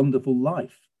have a wonderful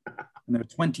life. And there are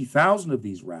 20,000 of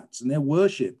these rats, and they're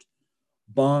worshipped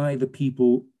by the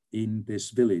people in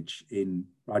this village in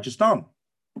Rajasthan.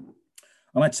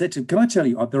 And I said to him, can I tell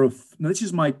you, this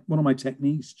is one of my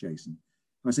techniques, Jason.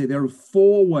 I say there are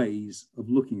 4 ways of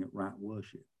looking at rat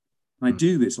worship. And I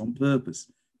do this on purpose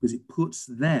because it puts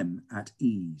them at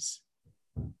ease.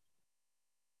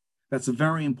 That's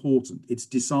very important. It's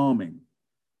disarming,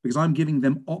 because I'm giving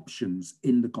them options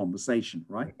in the conversation,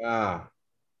 right? Ah.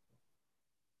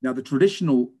 Now, the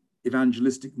traditional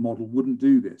evangelistic model wouldn't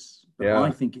do this, but I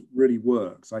think it really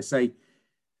works. I say,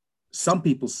 some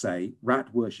people say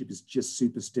rat worship is just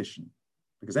superstition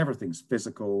because everything's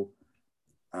physical.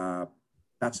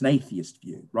 That's an atheist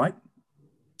view, right?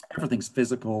 Everything's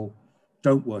physical.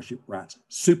 Don't worship rats.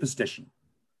 Superstition.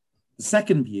 The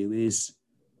second view is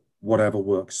whatever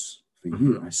works for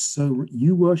you.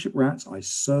 You worship rats. I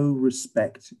so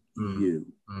respect you.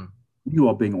 You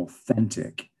are being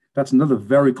authentic. That's another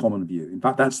very common view. In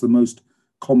fact, that's the most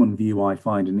common view I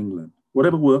find in England.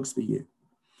 Whatever works for you.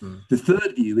 The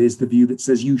third view is the view that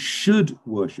says you should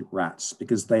worship rats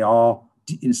because they are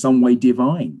in some way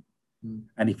divine.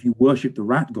 And if you worship the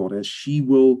rat goddess, she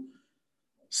will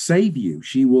save you.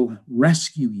 She will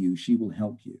rescue you. She will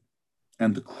help you.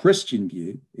 And the Christian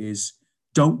view is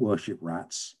don't worship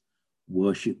rats,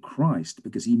 worship Christ,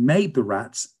 because he made the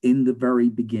rats in the very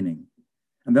beginning.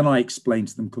 And then I explained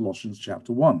to them Colossians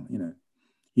chapter 1,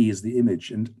 he is the image.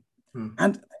 And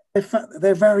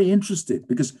they're very interested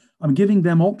because I'm giving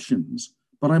them options,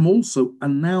 but I'm also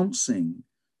announcing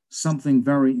something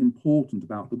very important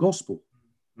about the gospel.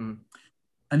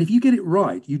 And if you get it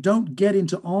right, you don't get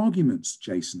into arguments,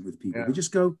 Jason, with people. They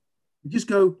just go, You just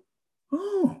go,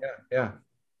 oh, Yeah.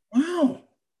 wow,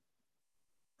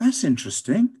 that's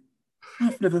interesting.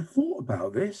 I've never thought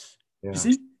about this. Yeah. You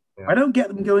see, Yeah. I don't get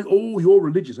them going, oh, you're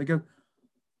religious.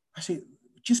 I say,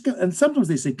 just go. And sometimes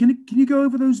they say, can you go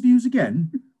over those views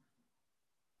again?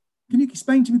 Can you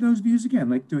explain to me those views again?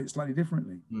 Like, do it slightly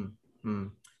differently.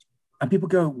 Mm. And people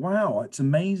go, wow, it's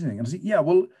amazing. And I say, yeah,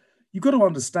 well, you've got to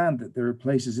understand that there are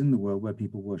places in the world where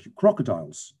people worship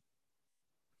crocodiles.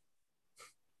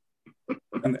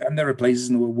 And there are places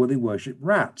in the world where they worship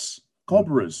rats,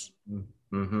 cobras.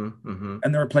 And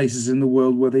there are places in the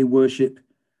world where they worship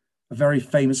a very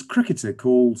famous cricketer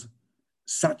called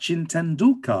Sachin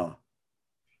Tendulkar.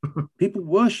 People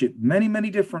worship many, many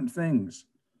different things.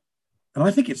 And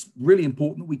I think it's really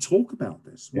important that we talk about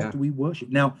this. What do we worship?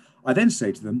 Now, I then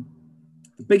say to them,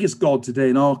 the biggest god today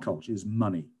in our culture is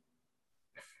money.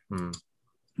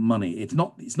 Money. It's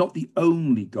not the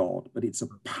only god, but it's a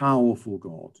powerful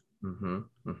god.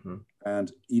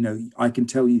 And, I can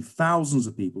tell you thousands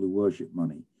of people who worship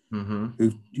money,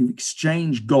 who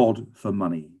exchange God for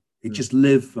money. They just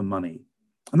live for money.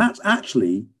 And that's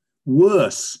actually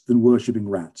worse than worshiping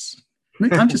rats.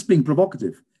 I'm just being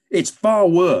provocative. It's far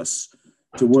worse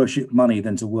to worship money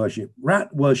than to worship.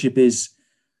 Rat worship is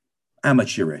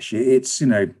amateurish. It's,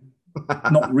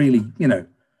 not really,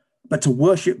 but to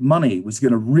worship money was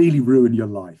going to really ruin your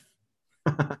life.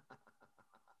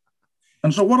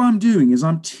 And so what I'm doing is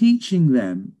I'm teaching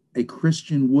them a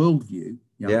Christian worldview.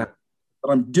 But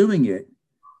I'm doing it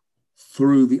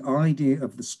through the idea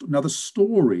of now the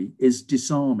story is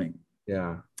disarming.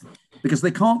 Because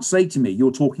they can't say to me,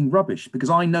 you're talking rubbish, because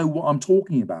I know what I'm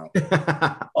talking about.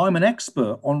 I'm an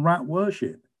expert on rat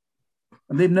worship.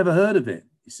 And they've never heard of it,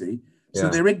 you see. So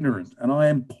they're ignorant. And I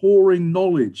am pouring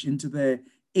knowledge into their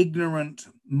ignorant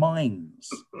minds.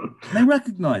 And they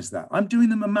recognize that. I'm doing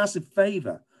them a massive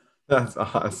favor. That's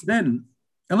awesome.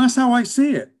 And that's how I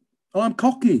see it. I'm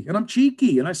cocky and I'm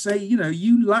cheeky. And I say,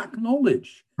 you lack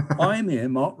knowledge. I'm here,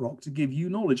 Mark Rock, to give you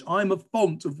knowledge. I'm a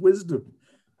font of wisdom.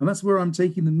 And that's where I'm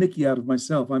taking the mickey out of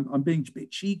myself. I'm being a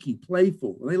bit cheeky,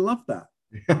 playful. And they love that.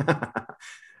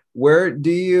 Where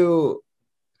do you,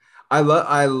 I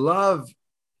love,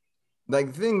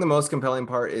 like, the most compelling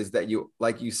part is that you,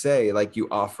 like you say, like you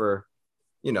offer,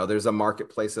 there's a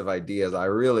marketplace of ideas. I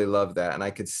really love that. And I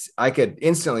could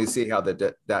instantly see how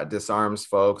that disarms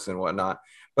folks and whatnot.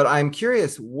 But I'm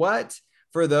curious,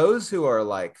 for those who are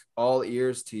like all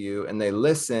ears to you and they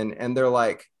listen and they're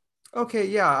like, okay,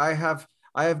 yeah, I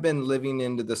have been living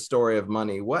into the story of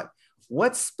money. What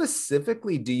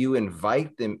specifically do you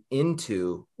invite them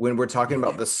into when we're talking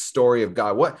about the story of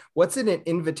God? What's it an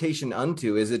invitation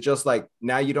unto? Is it just like,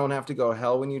 now you don't have to go to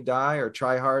hell when you die, or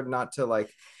try hard not to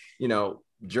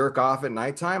jerk off at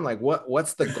nighttime? Like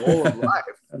what's the goal of life?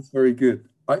 That's very good.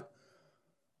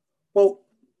 Well,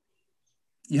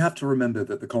 you have to remember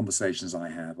that the conversations I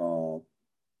have are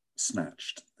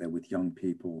snatched. They're with young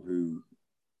people who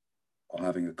are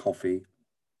having a coffee,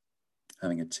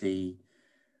 having a tea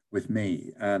with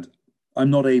me, and I'm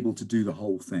not able to do the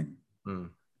whole thing.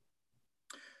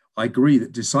 I agree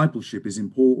that discipleship is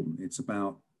important.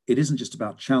 It isn't just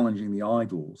about challenging the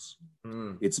idols.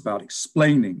 It's about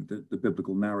explaining the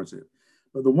biblical narrative.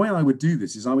 But the way I would do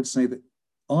this is I would say that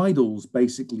idols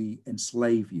basically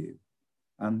enslave you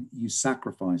and you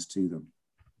sacrifice to them.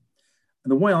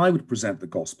 And the way I would present the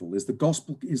gospel is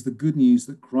the good news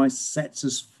that Christ sets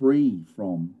us free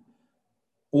from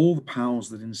all the powers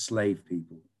that enslave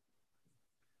people.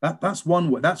 That's one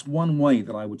way. That's one way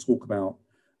that I would talk about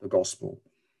the gospel.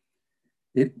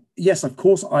 Yes, of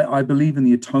course, I believe in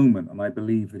the atonement, and I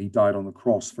believe that he died on the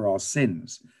cross for our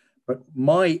sins. But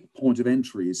my point of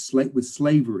entry with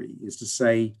slavery is to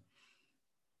say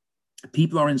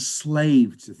people are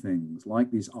enslaved to things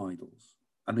like these idols,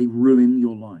 and they ruin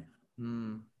your life.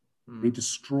 They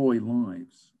destroy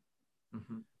lives.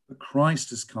 But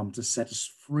Christ has come to set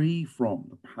us free from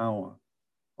the power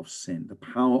of sin, the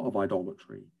power of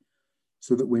idolatry,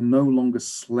 so that we're no longer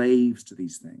slaves to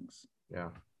these things.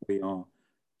 We are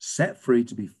set free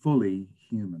to be fully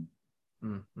human.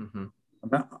 And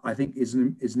that, I think, is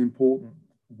an important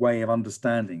way of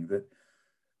understanding that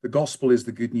the gospel is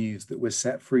the good news that we're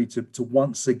set free to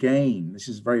once again, this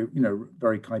is very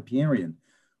Kuyperian,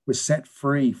 we're set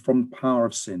free from the power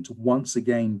of sin to once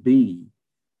again be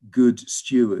good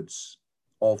stewards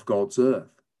of God's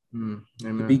earth,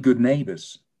 to be good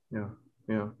neighbors.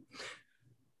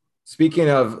 Speaking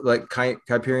of like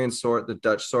Kuyperian sort, the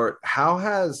Dutch sort, how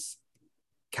has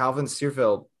Calvin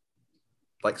Seerveld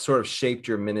sort of shaped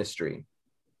your ministry?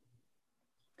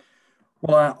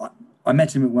 Well, I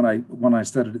met him when I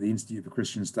studied at the Institute for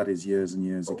Christian Studies years and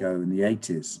years ago in the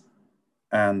 80s.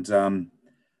 And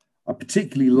I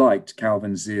particularly liked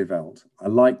Calvin Zeerveld. I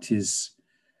liked his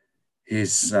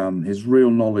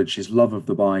real knowledge, his love of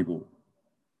the Bible,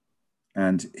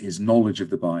 and his knowledge of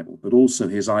the Bible, but also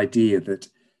his idea that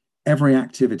every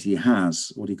activity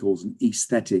has what he calls an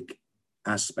aesthetic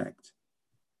aspect.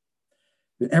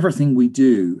 That everything we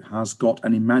do has got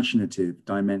an imaginative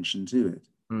dimension to it.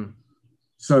 Mm.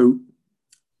 So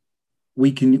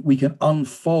we can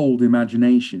unfold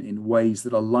imagination in ways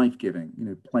that are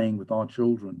life-giving, playing with our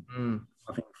children,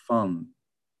 having fun.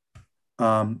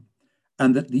 And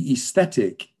that the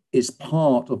aesthetic is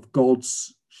part of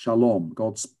God's shalom,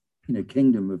 God's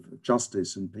kingdom of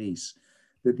justice and peace.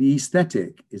 That the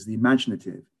aesthetic is the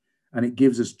imaginative, and it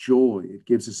gives us joy. It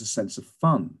gives us a sense of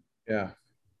fun. Yeah.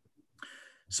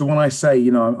 So when I say,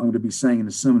 I'm going to be saying in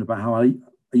a sermon about how I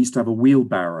used to have a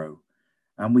wheelbarrow,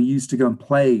 and we used to go and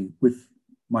play with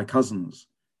my cousins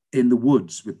in the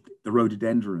woods with the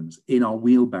rhododendrons in our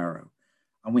wheelbarrow.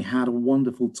 And we had a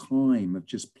wonderful time of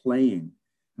just playing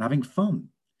and having fun.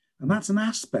 And that's an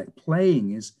aspect.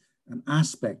 Playing is an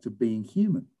aspect of being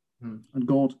human. Mm. And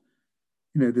God,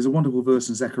 there's a wonderful verse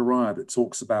in Zechariah that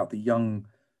talks about the young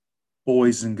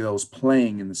boys and girls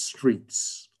playing in the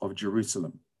streets of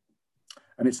Jerusalem.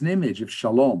 And it's an image of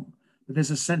shalom, but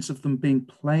there's a sense of them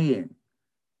playing,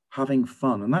 having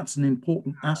fun. And that's an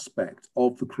important aspect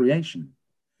of the creation.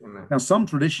 Amen. Now, some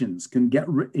traditions can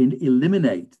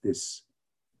eliminate this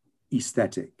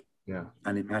aesthetic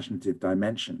and imaginative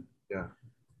dimension. Yeah.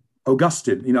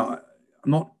 Augustine,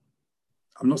 I'm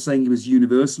not saying he was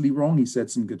universally wrong. He said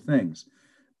some good things.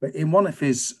 But in one of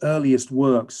his earliest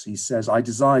works, he says, I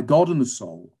desire God and the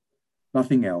soul,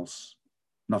 nothing else,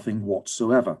 nothing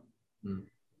whatsoever. Mm.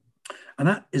 And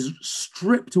that is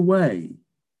stripped away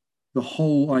the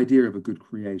whole idea of a good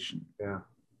creation. Yeah.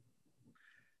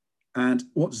 And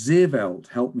what Zeerveld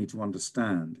helped me to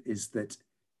understand is that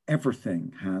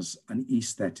everything has an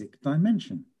aesthetic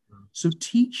dimension. Mm. So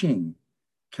teaching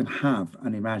can have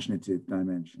an imaginative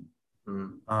dimension.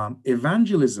 Mm.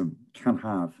 Evangelism can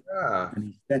have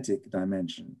an aesthetic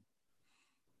dimension.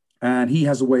 And he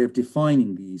has a way of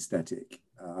defining the aesthetic.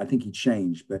 I think he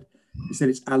changed, but he said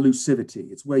it's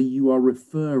allusivity. It's where you are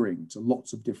referring to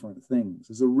lots of different things.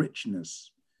 There's a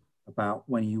richness about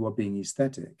when you are being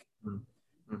aesthetic.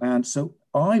 Mm-hmm. And so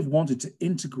I've wanted to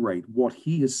integrate what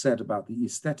he has said about the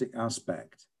aesthetic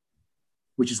aspect,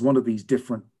 which is one of these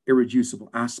different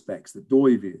irreducible aspects that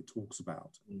Doivre talks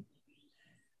about. Mm-hmm.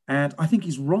 And I think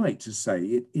he's right to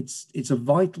say it's a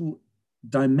vital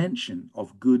dimension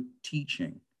of good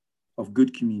teaching, of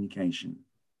good communication.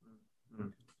 Mm-hmm.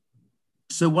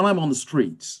 So when I'm on the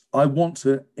streets, I want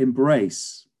to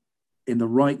embrace in the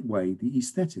right way the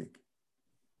aesthetic.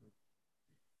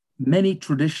 Many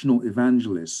traditional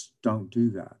evangelists don't do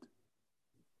that.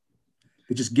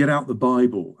 They just get out the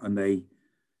Bible and they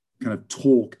kind of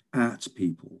talk at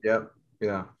people. Yep.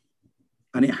 Yeah.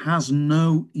 And it has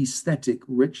no aesthetic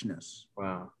richness.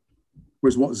 Wow.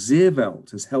 Whereas what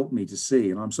Zeerveld has helped me to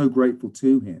see, and I'm so grateful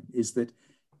to him, is that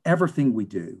everything we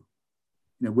do,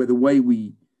 where the way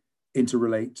we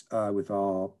interrelate with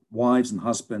our wives and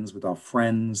husbands, with our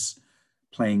friends,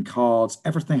 playing cards,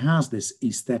 everything has this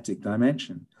aesthetic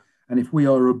dimension. And if we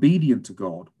are obedient to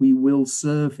God, we will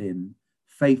serve him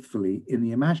faithfully in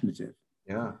the imaginative.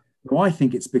 Yeah. Now, I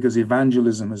think it's because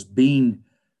evangelism has been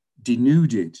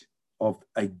denuded of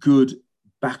a good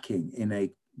backing in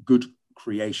a good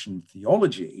creation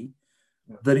theology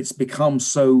that it's become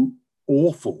so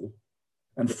awful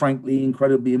and frankly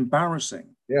incredibly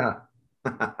embarrassing. Yeah.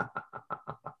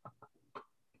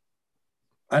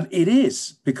 And it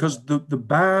is because the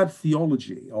bad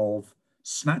theology of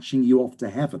snatching you off to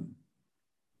heaven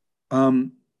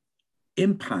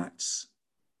impacts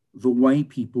the way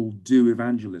people do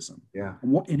evangelism. Yeah.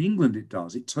 And what in England it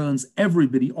does, it turns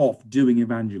everybody off doing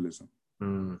evangelism.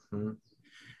 Mm-hmm.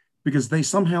 Because they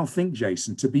somehow think,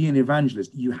 Jason, to be an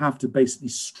evangelist, you have to basically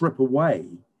strip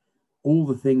away all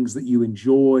the things that you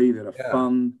enjoy, that are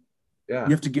fun. Yeah.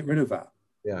 You have to get rid of that.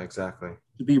 Yeah, exactly.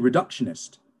 To be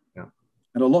reductionist. Yeah.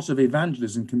 And a lot of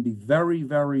evangelism can be very,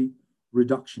 very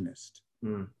reductionist.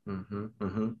 Mm-hmm. Mm-hmm.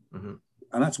 Mm-hmm.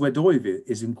 And that's where Doivre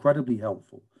is incredibly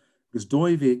helpful, because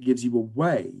Doivre gives you a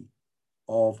way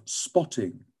of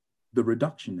spotting the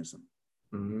reductionism.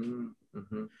 Mm-hmm.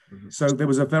 Mm-hmm. Mm-hmm. So there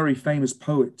was a very famous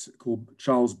poet called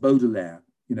Charles Baudelaire,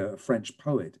 a French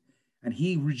poet, and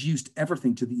he reduced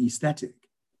everything to the aesthetic.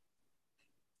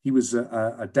 He was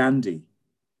a dandy,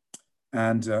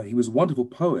 and he was a wonderful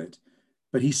poet,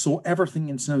 but he saw everything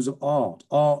in terms of art.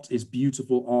 Art is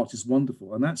beautiful, art is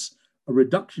wonderful, and that's a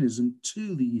reductionism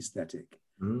to the aesthetic.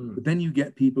 Mm. But then you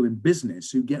get people in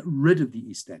business who get rid of the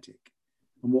aesthetic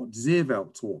And what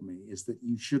Zeervelt taught me is that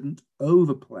you shouldn't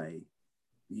overplay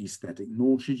the aesthetic,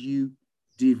 nor should you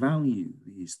devalue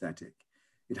the aesthetic.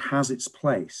 It has its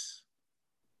place.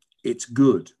 It's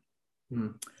good.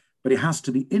 But it has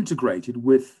to be integrated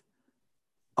with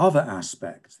other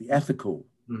aspects, the ethical,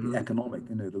 the economic,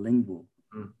 the lingual.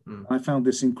 I found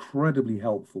this incredibly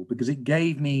helpful because it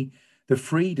gave me the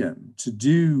freedom to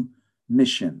do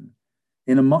mission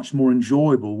in a much more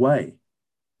enjoyable way.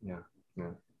 Yeah.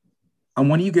 And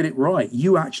when you get it right,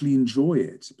 you actually enjoy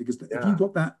it, because if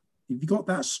you got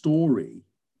that story.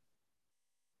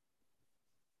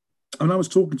 And I was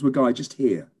talking to a guy just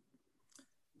here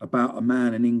about a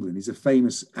man in England. He's a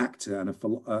famous actor and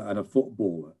a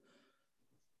footballer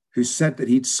who said that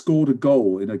he'd scored a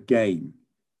goal in a game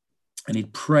and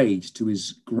he'd prayed to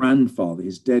his grandfather,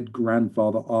 his dead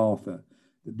grandfather Arthur,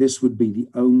 that this would be the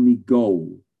only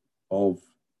goal of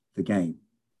the game.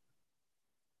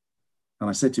 And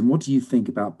I said to him, what do you think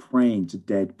about praying to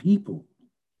dead people?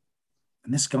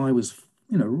 And this guy was,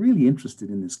 really interested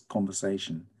in this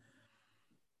conversation.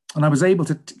 And I was able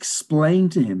to explain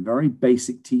to him very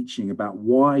basic teaching about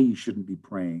why you shouldn't be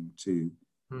praying to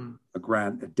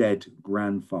a dead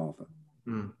grandfather.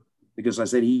 Because I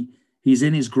said, he's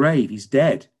in his grave, he's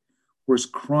dead, whereas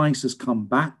Christ has come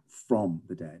back from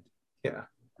the dead. Yeah.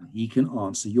 And he can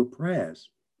answer your prayers.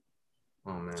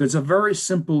 Oh, man. So it's a very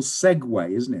simple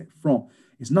segue, isn't it?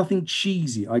 It's nothing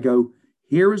cheesy. I go,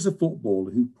 here is a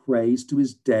footballer who prays to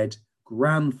his dead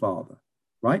grandfather,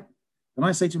 right? And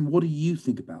I say to him, what do you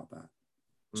think about that?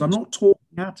 So I'm not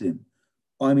talking at him.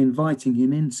 I'm inviting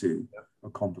him into a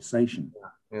conversation.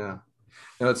 Yeah.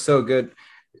 No, it's so good.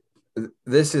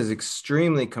 This is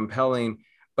extremely compelling,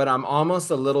 but I'm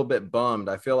almost a little bit bummed.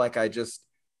 I feel like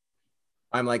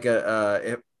I'm like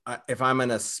if I'm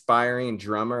an aspiring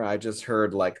drummer, I just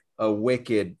heard like a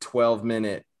wicked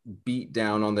 12-minute beat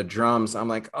down on the drums. I'm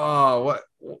like, oh,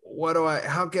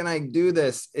 how can I do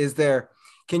this?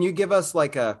 Can you give us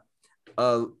like a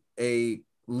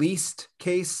least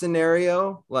case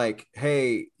scenario, like,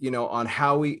 hey, on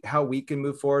how we can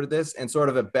move forward with this, and sort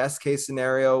of a best case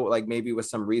scenario, like maybe with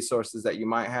some resources that you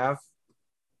might have?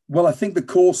 Well, I think the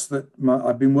course that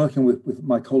I've been working with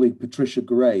my colleague Patricia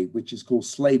Gray, which is called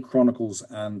Slave Chronicles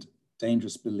and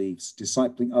Dangerous Beliefs,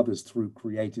 Discipling Others Through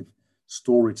Creative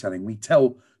Storytelling. We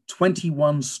tell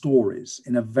 21 stories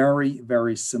in a very,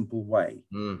 very simple way.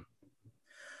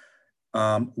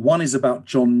 One is about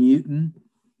John Newton,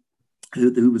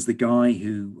 who was the guy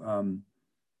who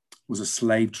was a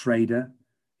slave trader.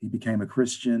 He became a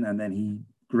Christian, and then he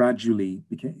gradually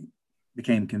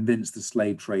became convinced the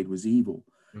slave trade was evil.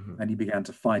 And he began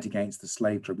to fight against the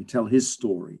slave trade. We tell his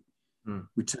story.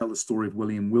 We tell the story of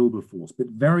William Wilberforce, but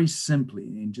very simply,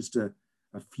 in just a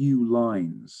few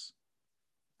lines,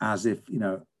 as if,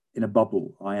 in a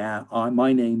bubble.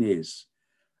 My name is.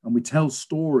 And we tell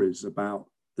stories about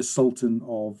the Sultan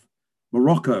of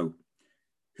Morocco,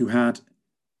 who had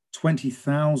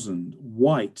 20,000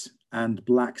 white and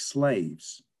black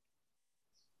slaves,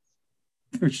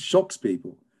 which shocks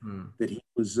people. That he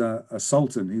was a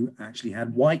sultan who actually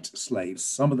had white slaves.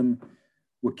 Some of them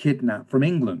were kidnapped from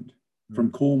England,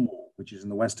 from Cornwall, which is in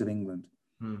the west of England.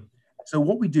 So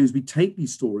what we do is we take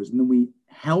these stories and then we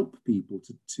help people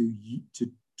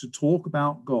to talk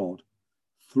about God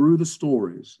through the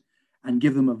stories and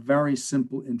give them a very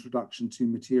simple introduction to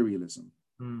materialism.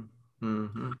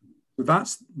 So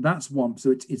that's one. So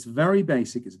it's very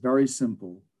basic, it's very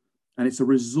simple, and it's a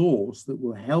resource that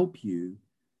will help you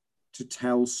to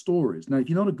tell stories. Now, if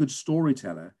you're not a good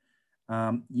storyteller,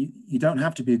 you don't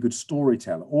have to be a good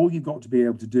storyteller. All you've got to be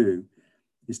able to do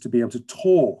is to be able to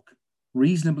talk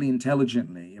reasonably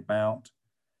intelligently about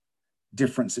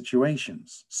different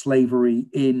situations. Slavery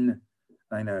in,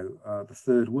 the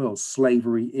third world,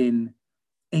 slavery in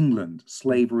England,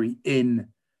 slavery in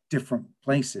different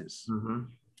places.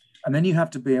 And then you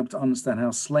have to be able to understand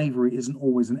how slavery isn't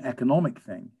always an economic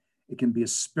thing. It can be a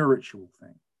spiritual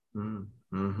thing.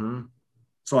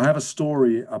 So I have a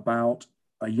story about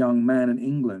a young man in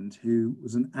England who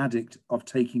was an addict of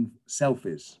taking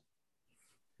selfies.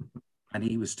 And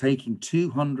he was taking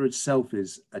 200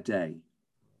 selfies a day.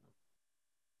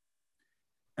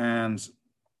 And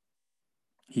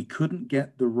he couldn't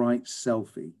get the right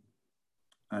selfie.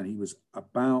 And he was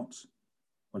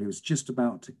just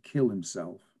about to kill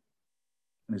himself.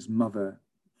 And his mother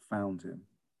found him.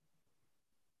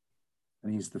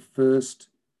 And he's the first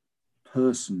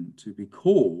person to be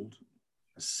called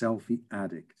a selfie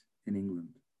addict in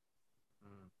England.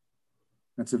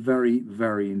 That's a very,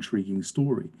 very intriguing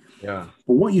story. Yeah.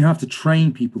 But what you have to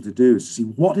train people to do is to see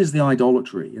what is the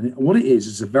idolatry. And what it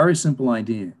is a very simple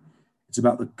idea. It's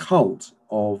about the cult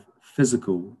of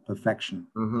physical perfection.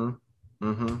 Mm-hmm.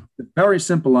 Mm-hmm. A very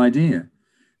simple idea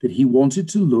that he wanted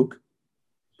to look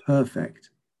perfect.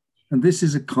 And this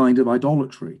is a kind of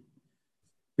idolatry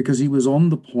because he was on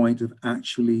the point of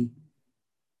actually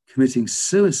committing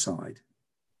suicide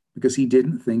because he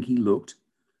didn't think he looked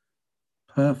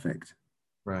perfect.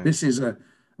 Right. This is a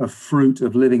fruit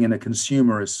of living in a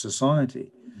consumerist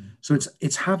society. So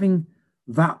it's having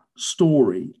that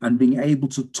story and being able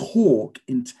to talk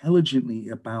intelligently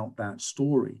about that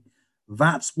story.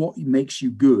 That's what makes you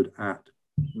good at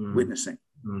witnessing.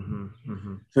 Mm-hmm.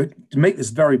 Mm-hmm. So to make this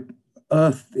very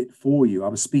earth it for you, I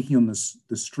was speaking on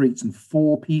the streets and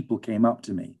 4 people came up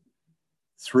to me,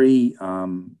 3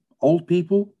 old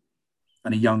people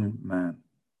and a young man.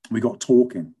 We got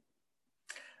talking.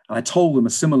 And I told them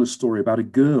a similar story about a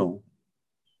girl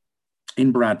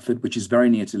in Bradford, which is very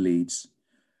near to Leeds,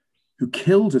 who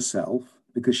killed herself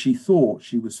because she thought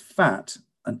she was fat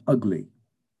and ugly.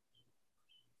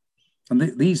 And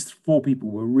these 4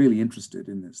 people were really interested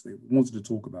in this. They wanted to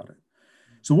talk about it.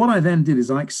 So what I then did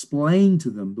is I explained to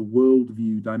them the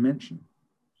worldview dimension,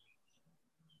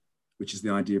 which is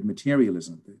the idea of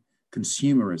materialism, the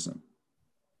consumerism.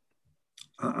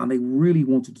 And they really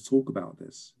wanted to talk about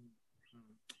this.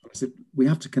 I said, we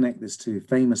have to connect this to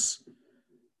famous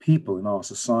people in our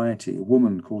society. A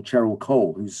woman called Cheryl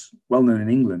Cole, who's well known in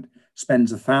England,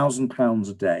 spends £1,000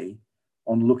 a day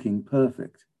on looking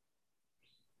perfect.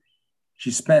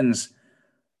 She spends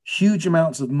huge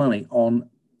amounts of money on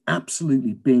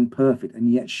absolutely being perfect,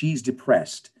 and yet she's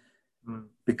depressed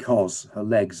because her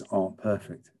legs aren't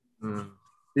perfect.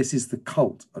 This is the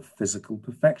cult of physical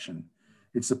perfection.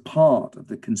 It's a part of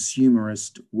the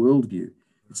consumerist worldview.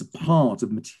 It's a part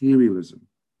of materialism.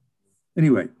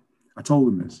 Anyway, I told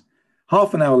them this.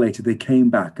 Half an hour later, they came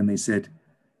back and they said,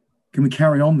 can we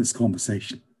carry on this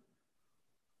conversation?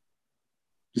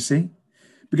 You see?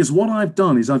 Because what I've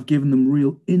done is I've given them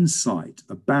real insight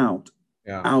about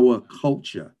our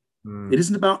culture. It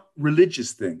isn't about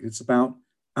religious things. It's about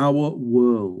our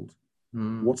world,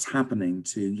 what's happening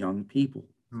to young people.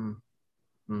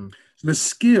 So the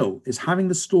skill is having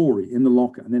the story in the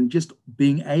locker and then just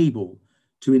being able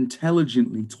to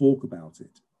intelligently talk about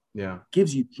it. Yeah.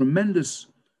 Gives you tremendous,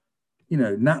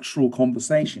 natural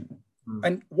conversation.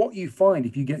 And what you find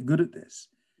if you get good at this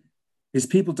is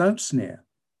people don't sneer.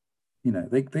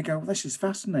 They go, well, this is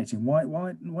fascinating.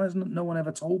 Why hasn't no one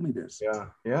ever told me this? Yeah.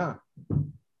 Yeah.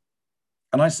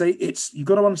 And I say, you've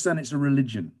got to understand it's a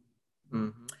religion.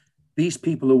 These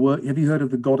people have you heard of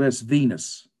the goddess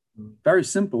Venus? Very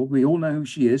simple. We all know who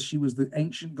she is. She was the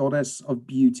ancient goddess of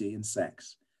beauty and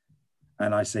sex.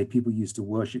 And I say people used to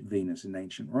worship Venus in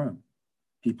ancient Rome.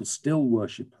 People still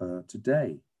worship her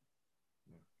today.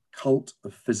 Cult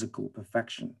of physical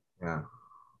perfection. Yeah.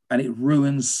 And it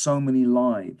ruins so many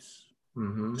lives,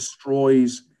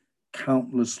 destroys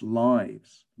countless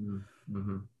lives.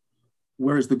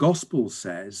 Whereas the gospel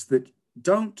says that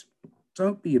don't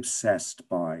be obsessed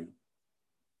by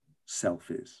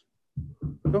selfies.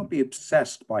 Don't be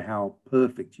obsessed by how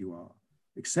perfect you are.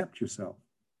 Accept yourself,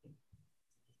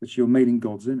 that you're made in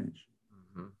God's image.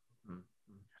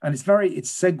 And it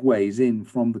segues in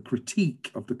from the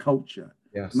critique of the culture.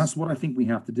 Yes. And that's what I think we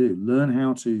have to do. Learn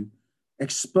how to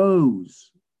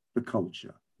expose the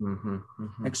culture.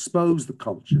 Expose the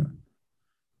culture.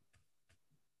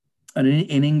 And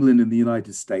in England and the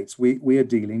United States, we are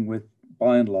dealing with,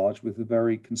 by and large, with a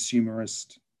very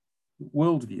consumerist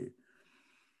worldview.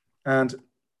 And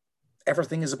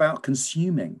everything is about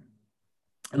consuming.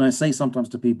 And I say sometimes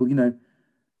to people,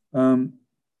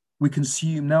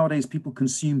 nowadays people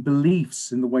consume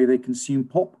beliefs in the way they consume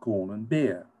popcorn and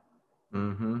beer.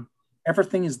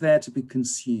 Everything is there to be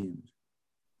consumed,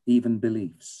 even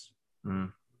beliefs.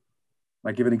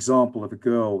 I give an example of a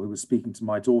girl who was speaking to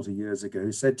my daughter years ago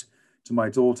who said to my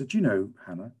daughter, do you know,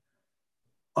 Hannah,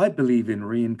 I believe in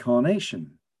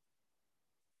reincarnation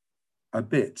a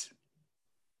bit.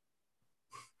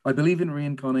 I believe in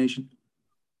reincarnation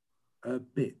a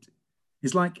bit.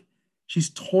 It's like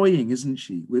she's toying, isn't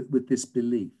she, with this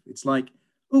belief. It's like,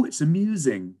 oh, it's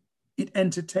amusing. It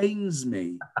entertains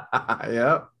me.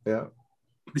 Yeah.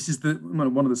 This is one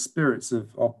of the spirits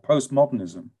of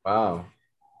postmodernism. Wow.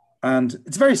 And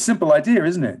it's a very simple idea,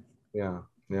 isn't it? Yeah.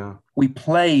 We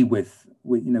play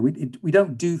we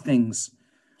don't do things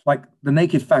like the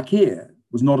naked fakir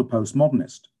was not a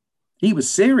postmodernist. He was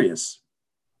serious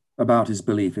about his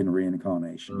belief in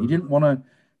reincarnation. He didn't want to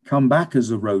come back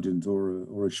as a rodent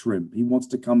or a shrimp. He wants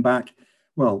to come back.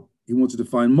 Well, he wanted to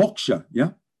find moksha.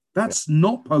 Yeah, that's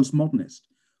not postmodernist.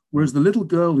 Whereas the little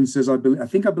girl who says, I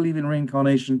think I believe in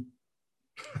reincarnation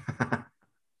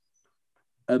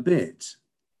a bit.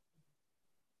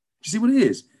 you see what it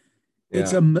is? Yeah.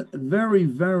 It's a very,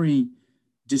 very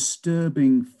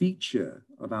disturbing feature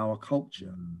of our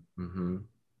culture, Mm-hmm.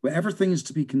 where everything is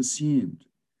to be consumed.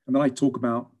 And then I talk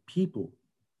about people.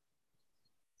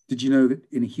 Did you know that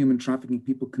in human trafficking,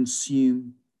 people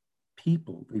consume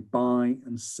people? They buy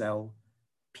and sell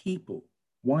people.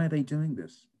 Why are they doing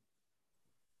this?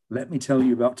 Let me tell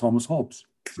you about Thomas Hobbes.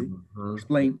 See? Mm-hmm.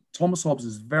 Explain. Thomas Hobbes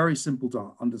is very simple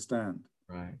to understand.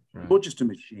 Right. You're just a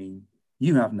machine.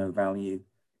 You have no value.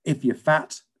 If you're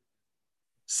fat,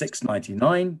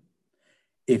 $6.99.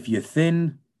 If you're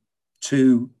thin,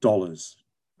 $2.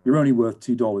 You're only worth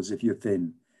 $2 if you're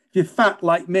thin. If you're fat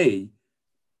like me,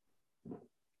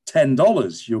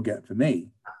 $10 you'll get for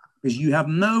me, because you have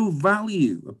no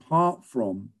value apart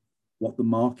from what the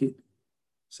market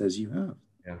says you have.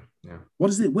 Yeah. What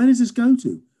is it? Where does this go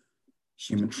to?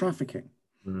 Human trafficking.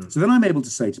 So then I'm able to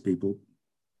say to people,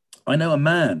 I know a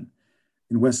man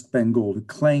in West Bengal who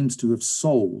claims to have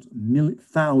sold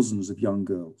thousands of young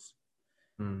girls.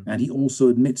 And he also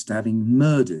admits to having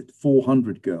murdered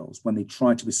 400 girls when they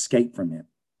tried to escape from him.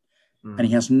 And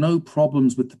he has no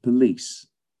problems with the police.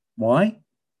 Why?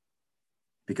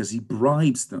 Because he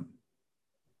bribes them.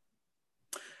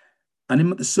 And in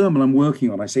the sermon I'm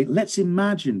working on, I say, let's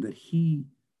imagine that he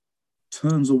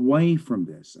turns away from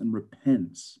this and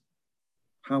repents.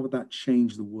 How would that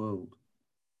change the world?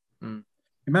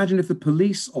 Imagine if the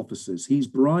police officers he's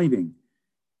bribing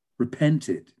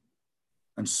repented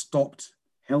and stopped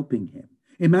helping him.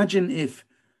 Imagine if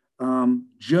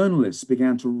journalists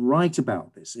began to write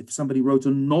about this, if somebody wrote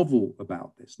a novel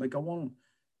about this. They go on,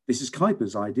 this is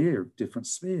Kuyper's idea of different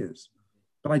spheres,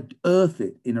 but I earth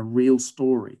it in a real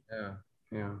story.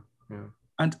 Yeah.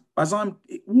 And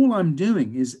all I'm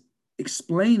doing is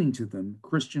explaining to them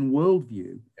Christian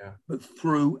worldview, but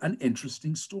through an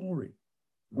interesting story.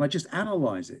 And I just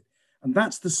analyze it. And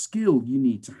that's the skill you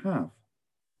need to have.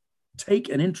 Take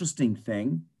an interesting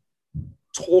thing,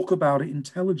 talk about it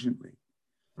intelligently.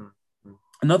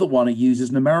 Another one I use is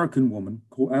an American woman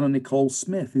called Anna Nicole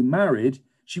Smith, who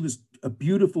she was a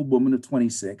beautiful woman of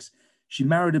 26. She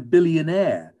married a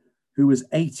billionaire who was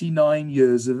 89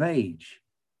 years of age.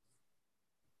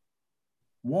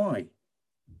 Why?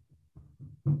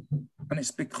 And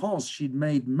it's because she'd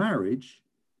made marriage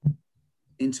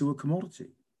into a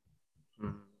commodity.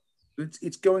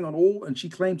 It's going on all, and she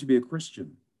claimed to be a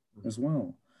Christian as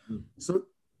well. So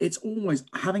it's always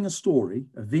having a story,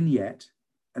 a vignette,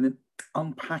 and then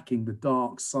unpacking the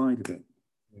dark side of it.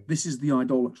 This is the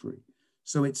idolatry.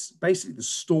 So it's basically the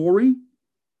story,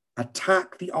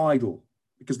 attack the idol,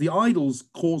 because the idols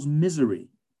cause misery.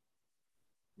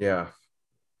 Yeah.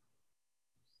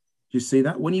 You see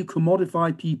that? When you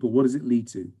commodify people, what does it lead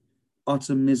to?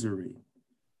 Utter misery.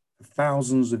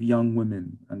 Thousands of young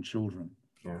women and children.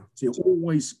 Yeah. So you're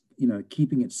always,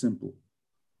 keeping it simple.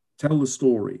 Tell the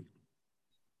story.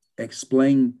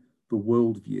 Explain the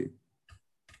worldview.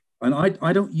 And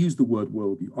I don't use the word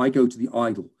worldview. I go to the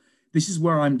idol. This is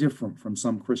where I'm different from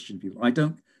some Christian people. I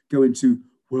don't go into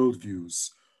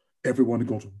worldviews. Everyone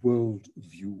got a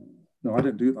worldview. No, I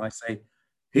don't do that. I say,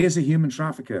 here's a human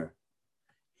trafficker.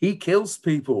 He kills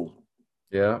people.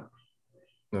 Yeah,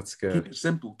 that's good. Keep it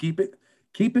simple. Keep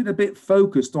it a bit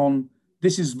focused on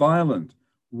this is violent.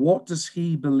 What does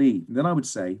he believe? And then I would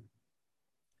say,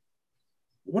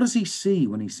 what does he see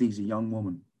when he sees a young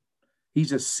woman? He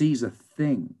just sees a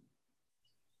thing,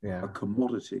 a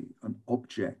commodity, an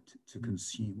object to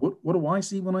consume. What do I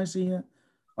see when I see her?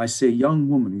 I see a young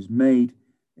woman who's made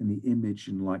in the image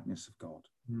and likeness of God.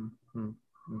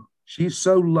 She is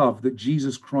so loved that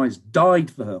Jesus Christ died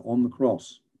for her on the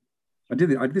cross. I did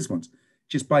this once,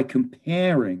 just by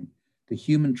comparing the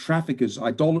human trafficker's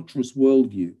idolatrous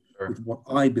worldview with what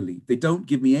I believe. They don't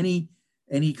give me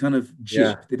any kind of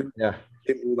jip. They don't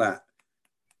get all that.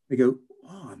 They go,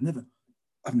 oh, I've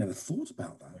never thought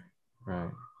about that.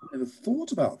 Right. I've never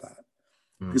thought about that.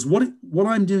 Because what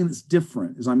I'm doing that's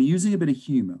different is I'm using a bit of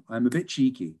humor. I'm a bit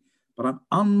cheeky, but I'm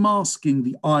unmasking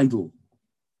the idol,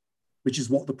 which is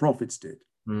what the prophets did.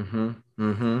 I'm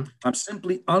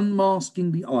simply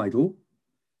unmasking the idol,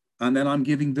 and then I'm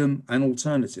giving them an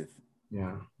alternative.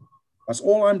 Yeah. That's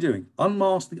all I'm doing.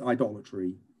 Unmask the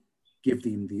idolatry, give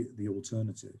them the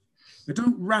alternative. But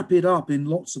don't wrap it up in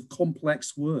lots of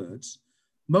complex words.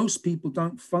 Most people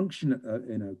don't function at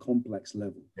a complex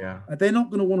level. Yeah. They're not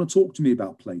going to want to talk to me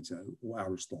about Plato or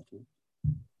Aristotle,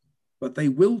 but they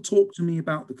will talk to me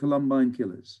about the Columbine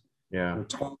killers or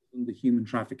Tarzan, the human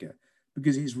trafficker,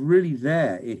 because it's really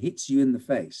there. It hits you in the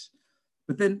face.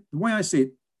 But then the way I see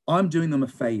it, I'm doing them a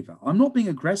favor. I'm not being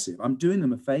aggressive. I'm doing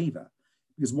them a favor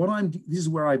because this is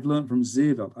where I've learned from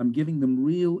Zirvelt. I'm giving them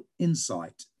real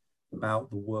insight about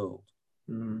the world.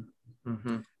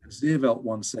 Mm-hmm. Zeervelt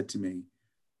once said to me,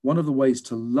 one of the ways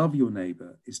to love your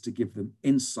neighbor is to give them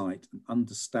insight and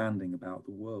understanding about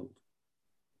the world.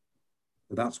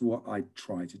 So that's what I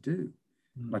try to do.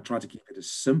 And I try to keep it as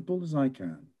simple as I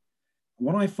can.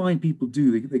 What I find people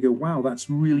do, they go, wow, that's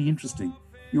really interesting.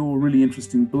 You're a really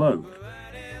interesting bloke.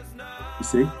 You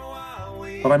see?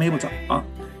 But I'm able to,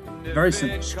 very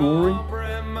simple story,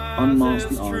 unmask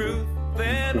the argument.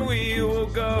 Then we will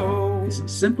go. It's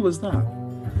as simple as that.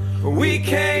 We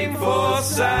came for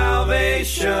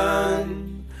salvation.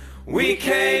 We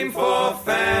came for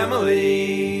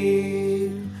family.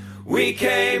 We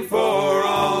came for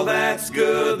all that's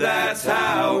good. That's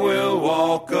how we'll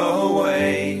walk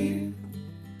away.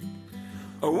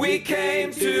 We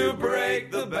came to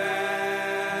break the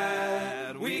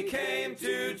bad. We came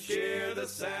to cheer the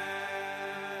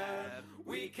sad.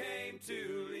 We came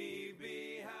to lead.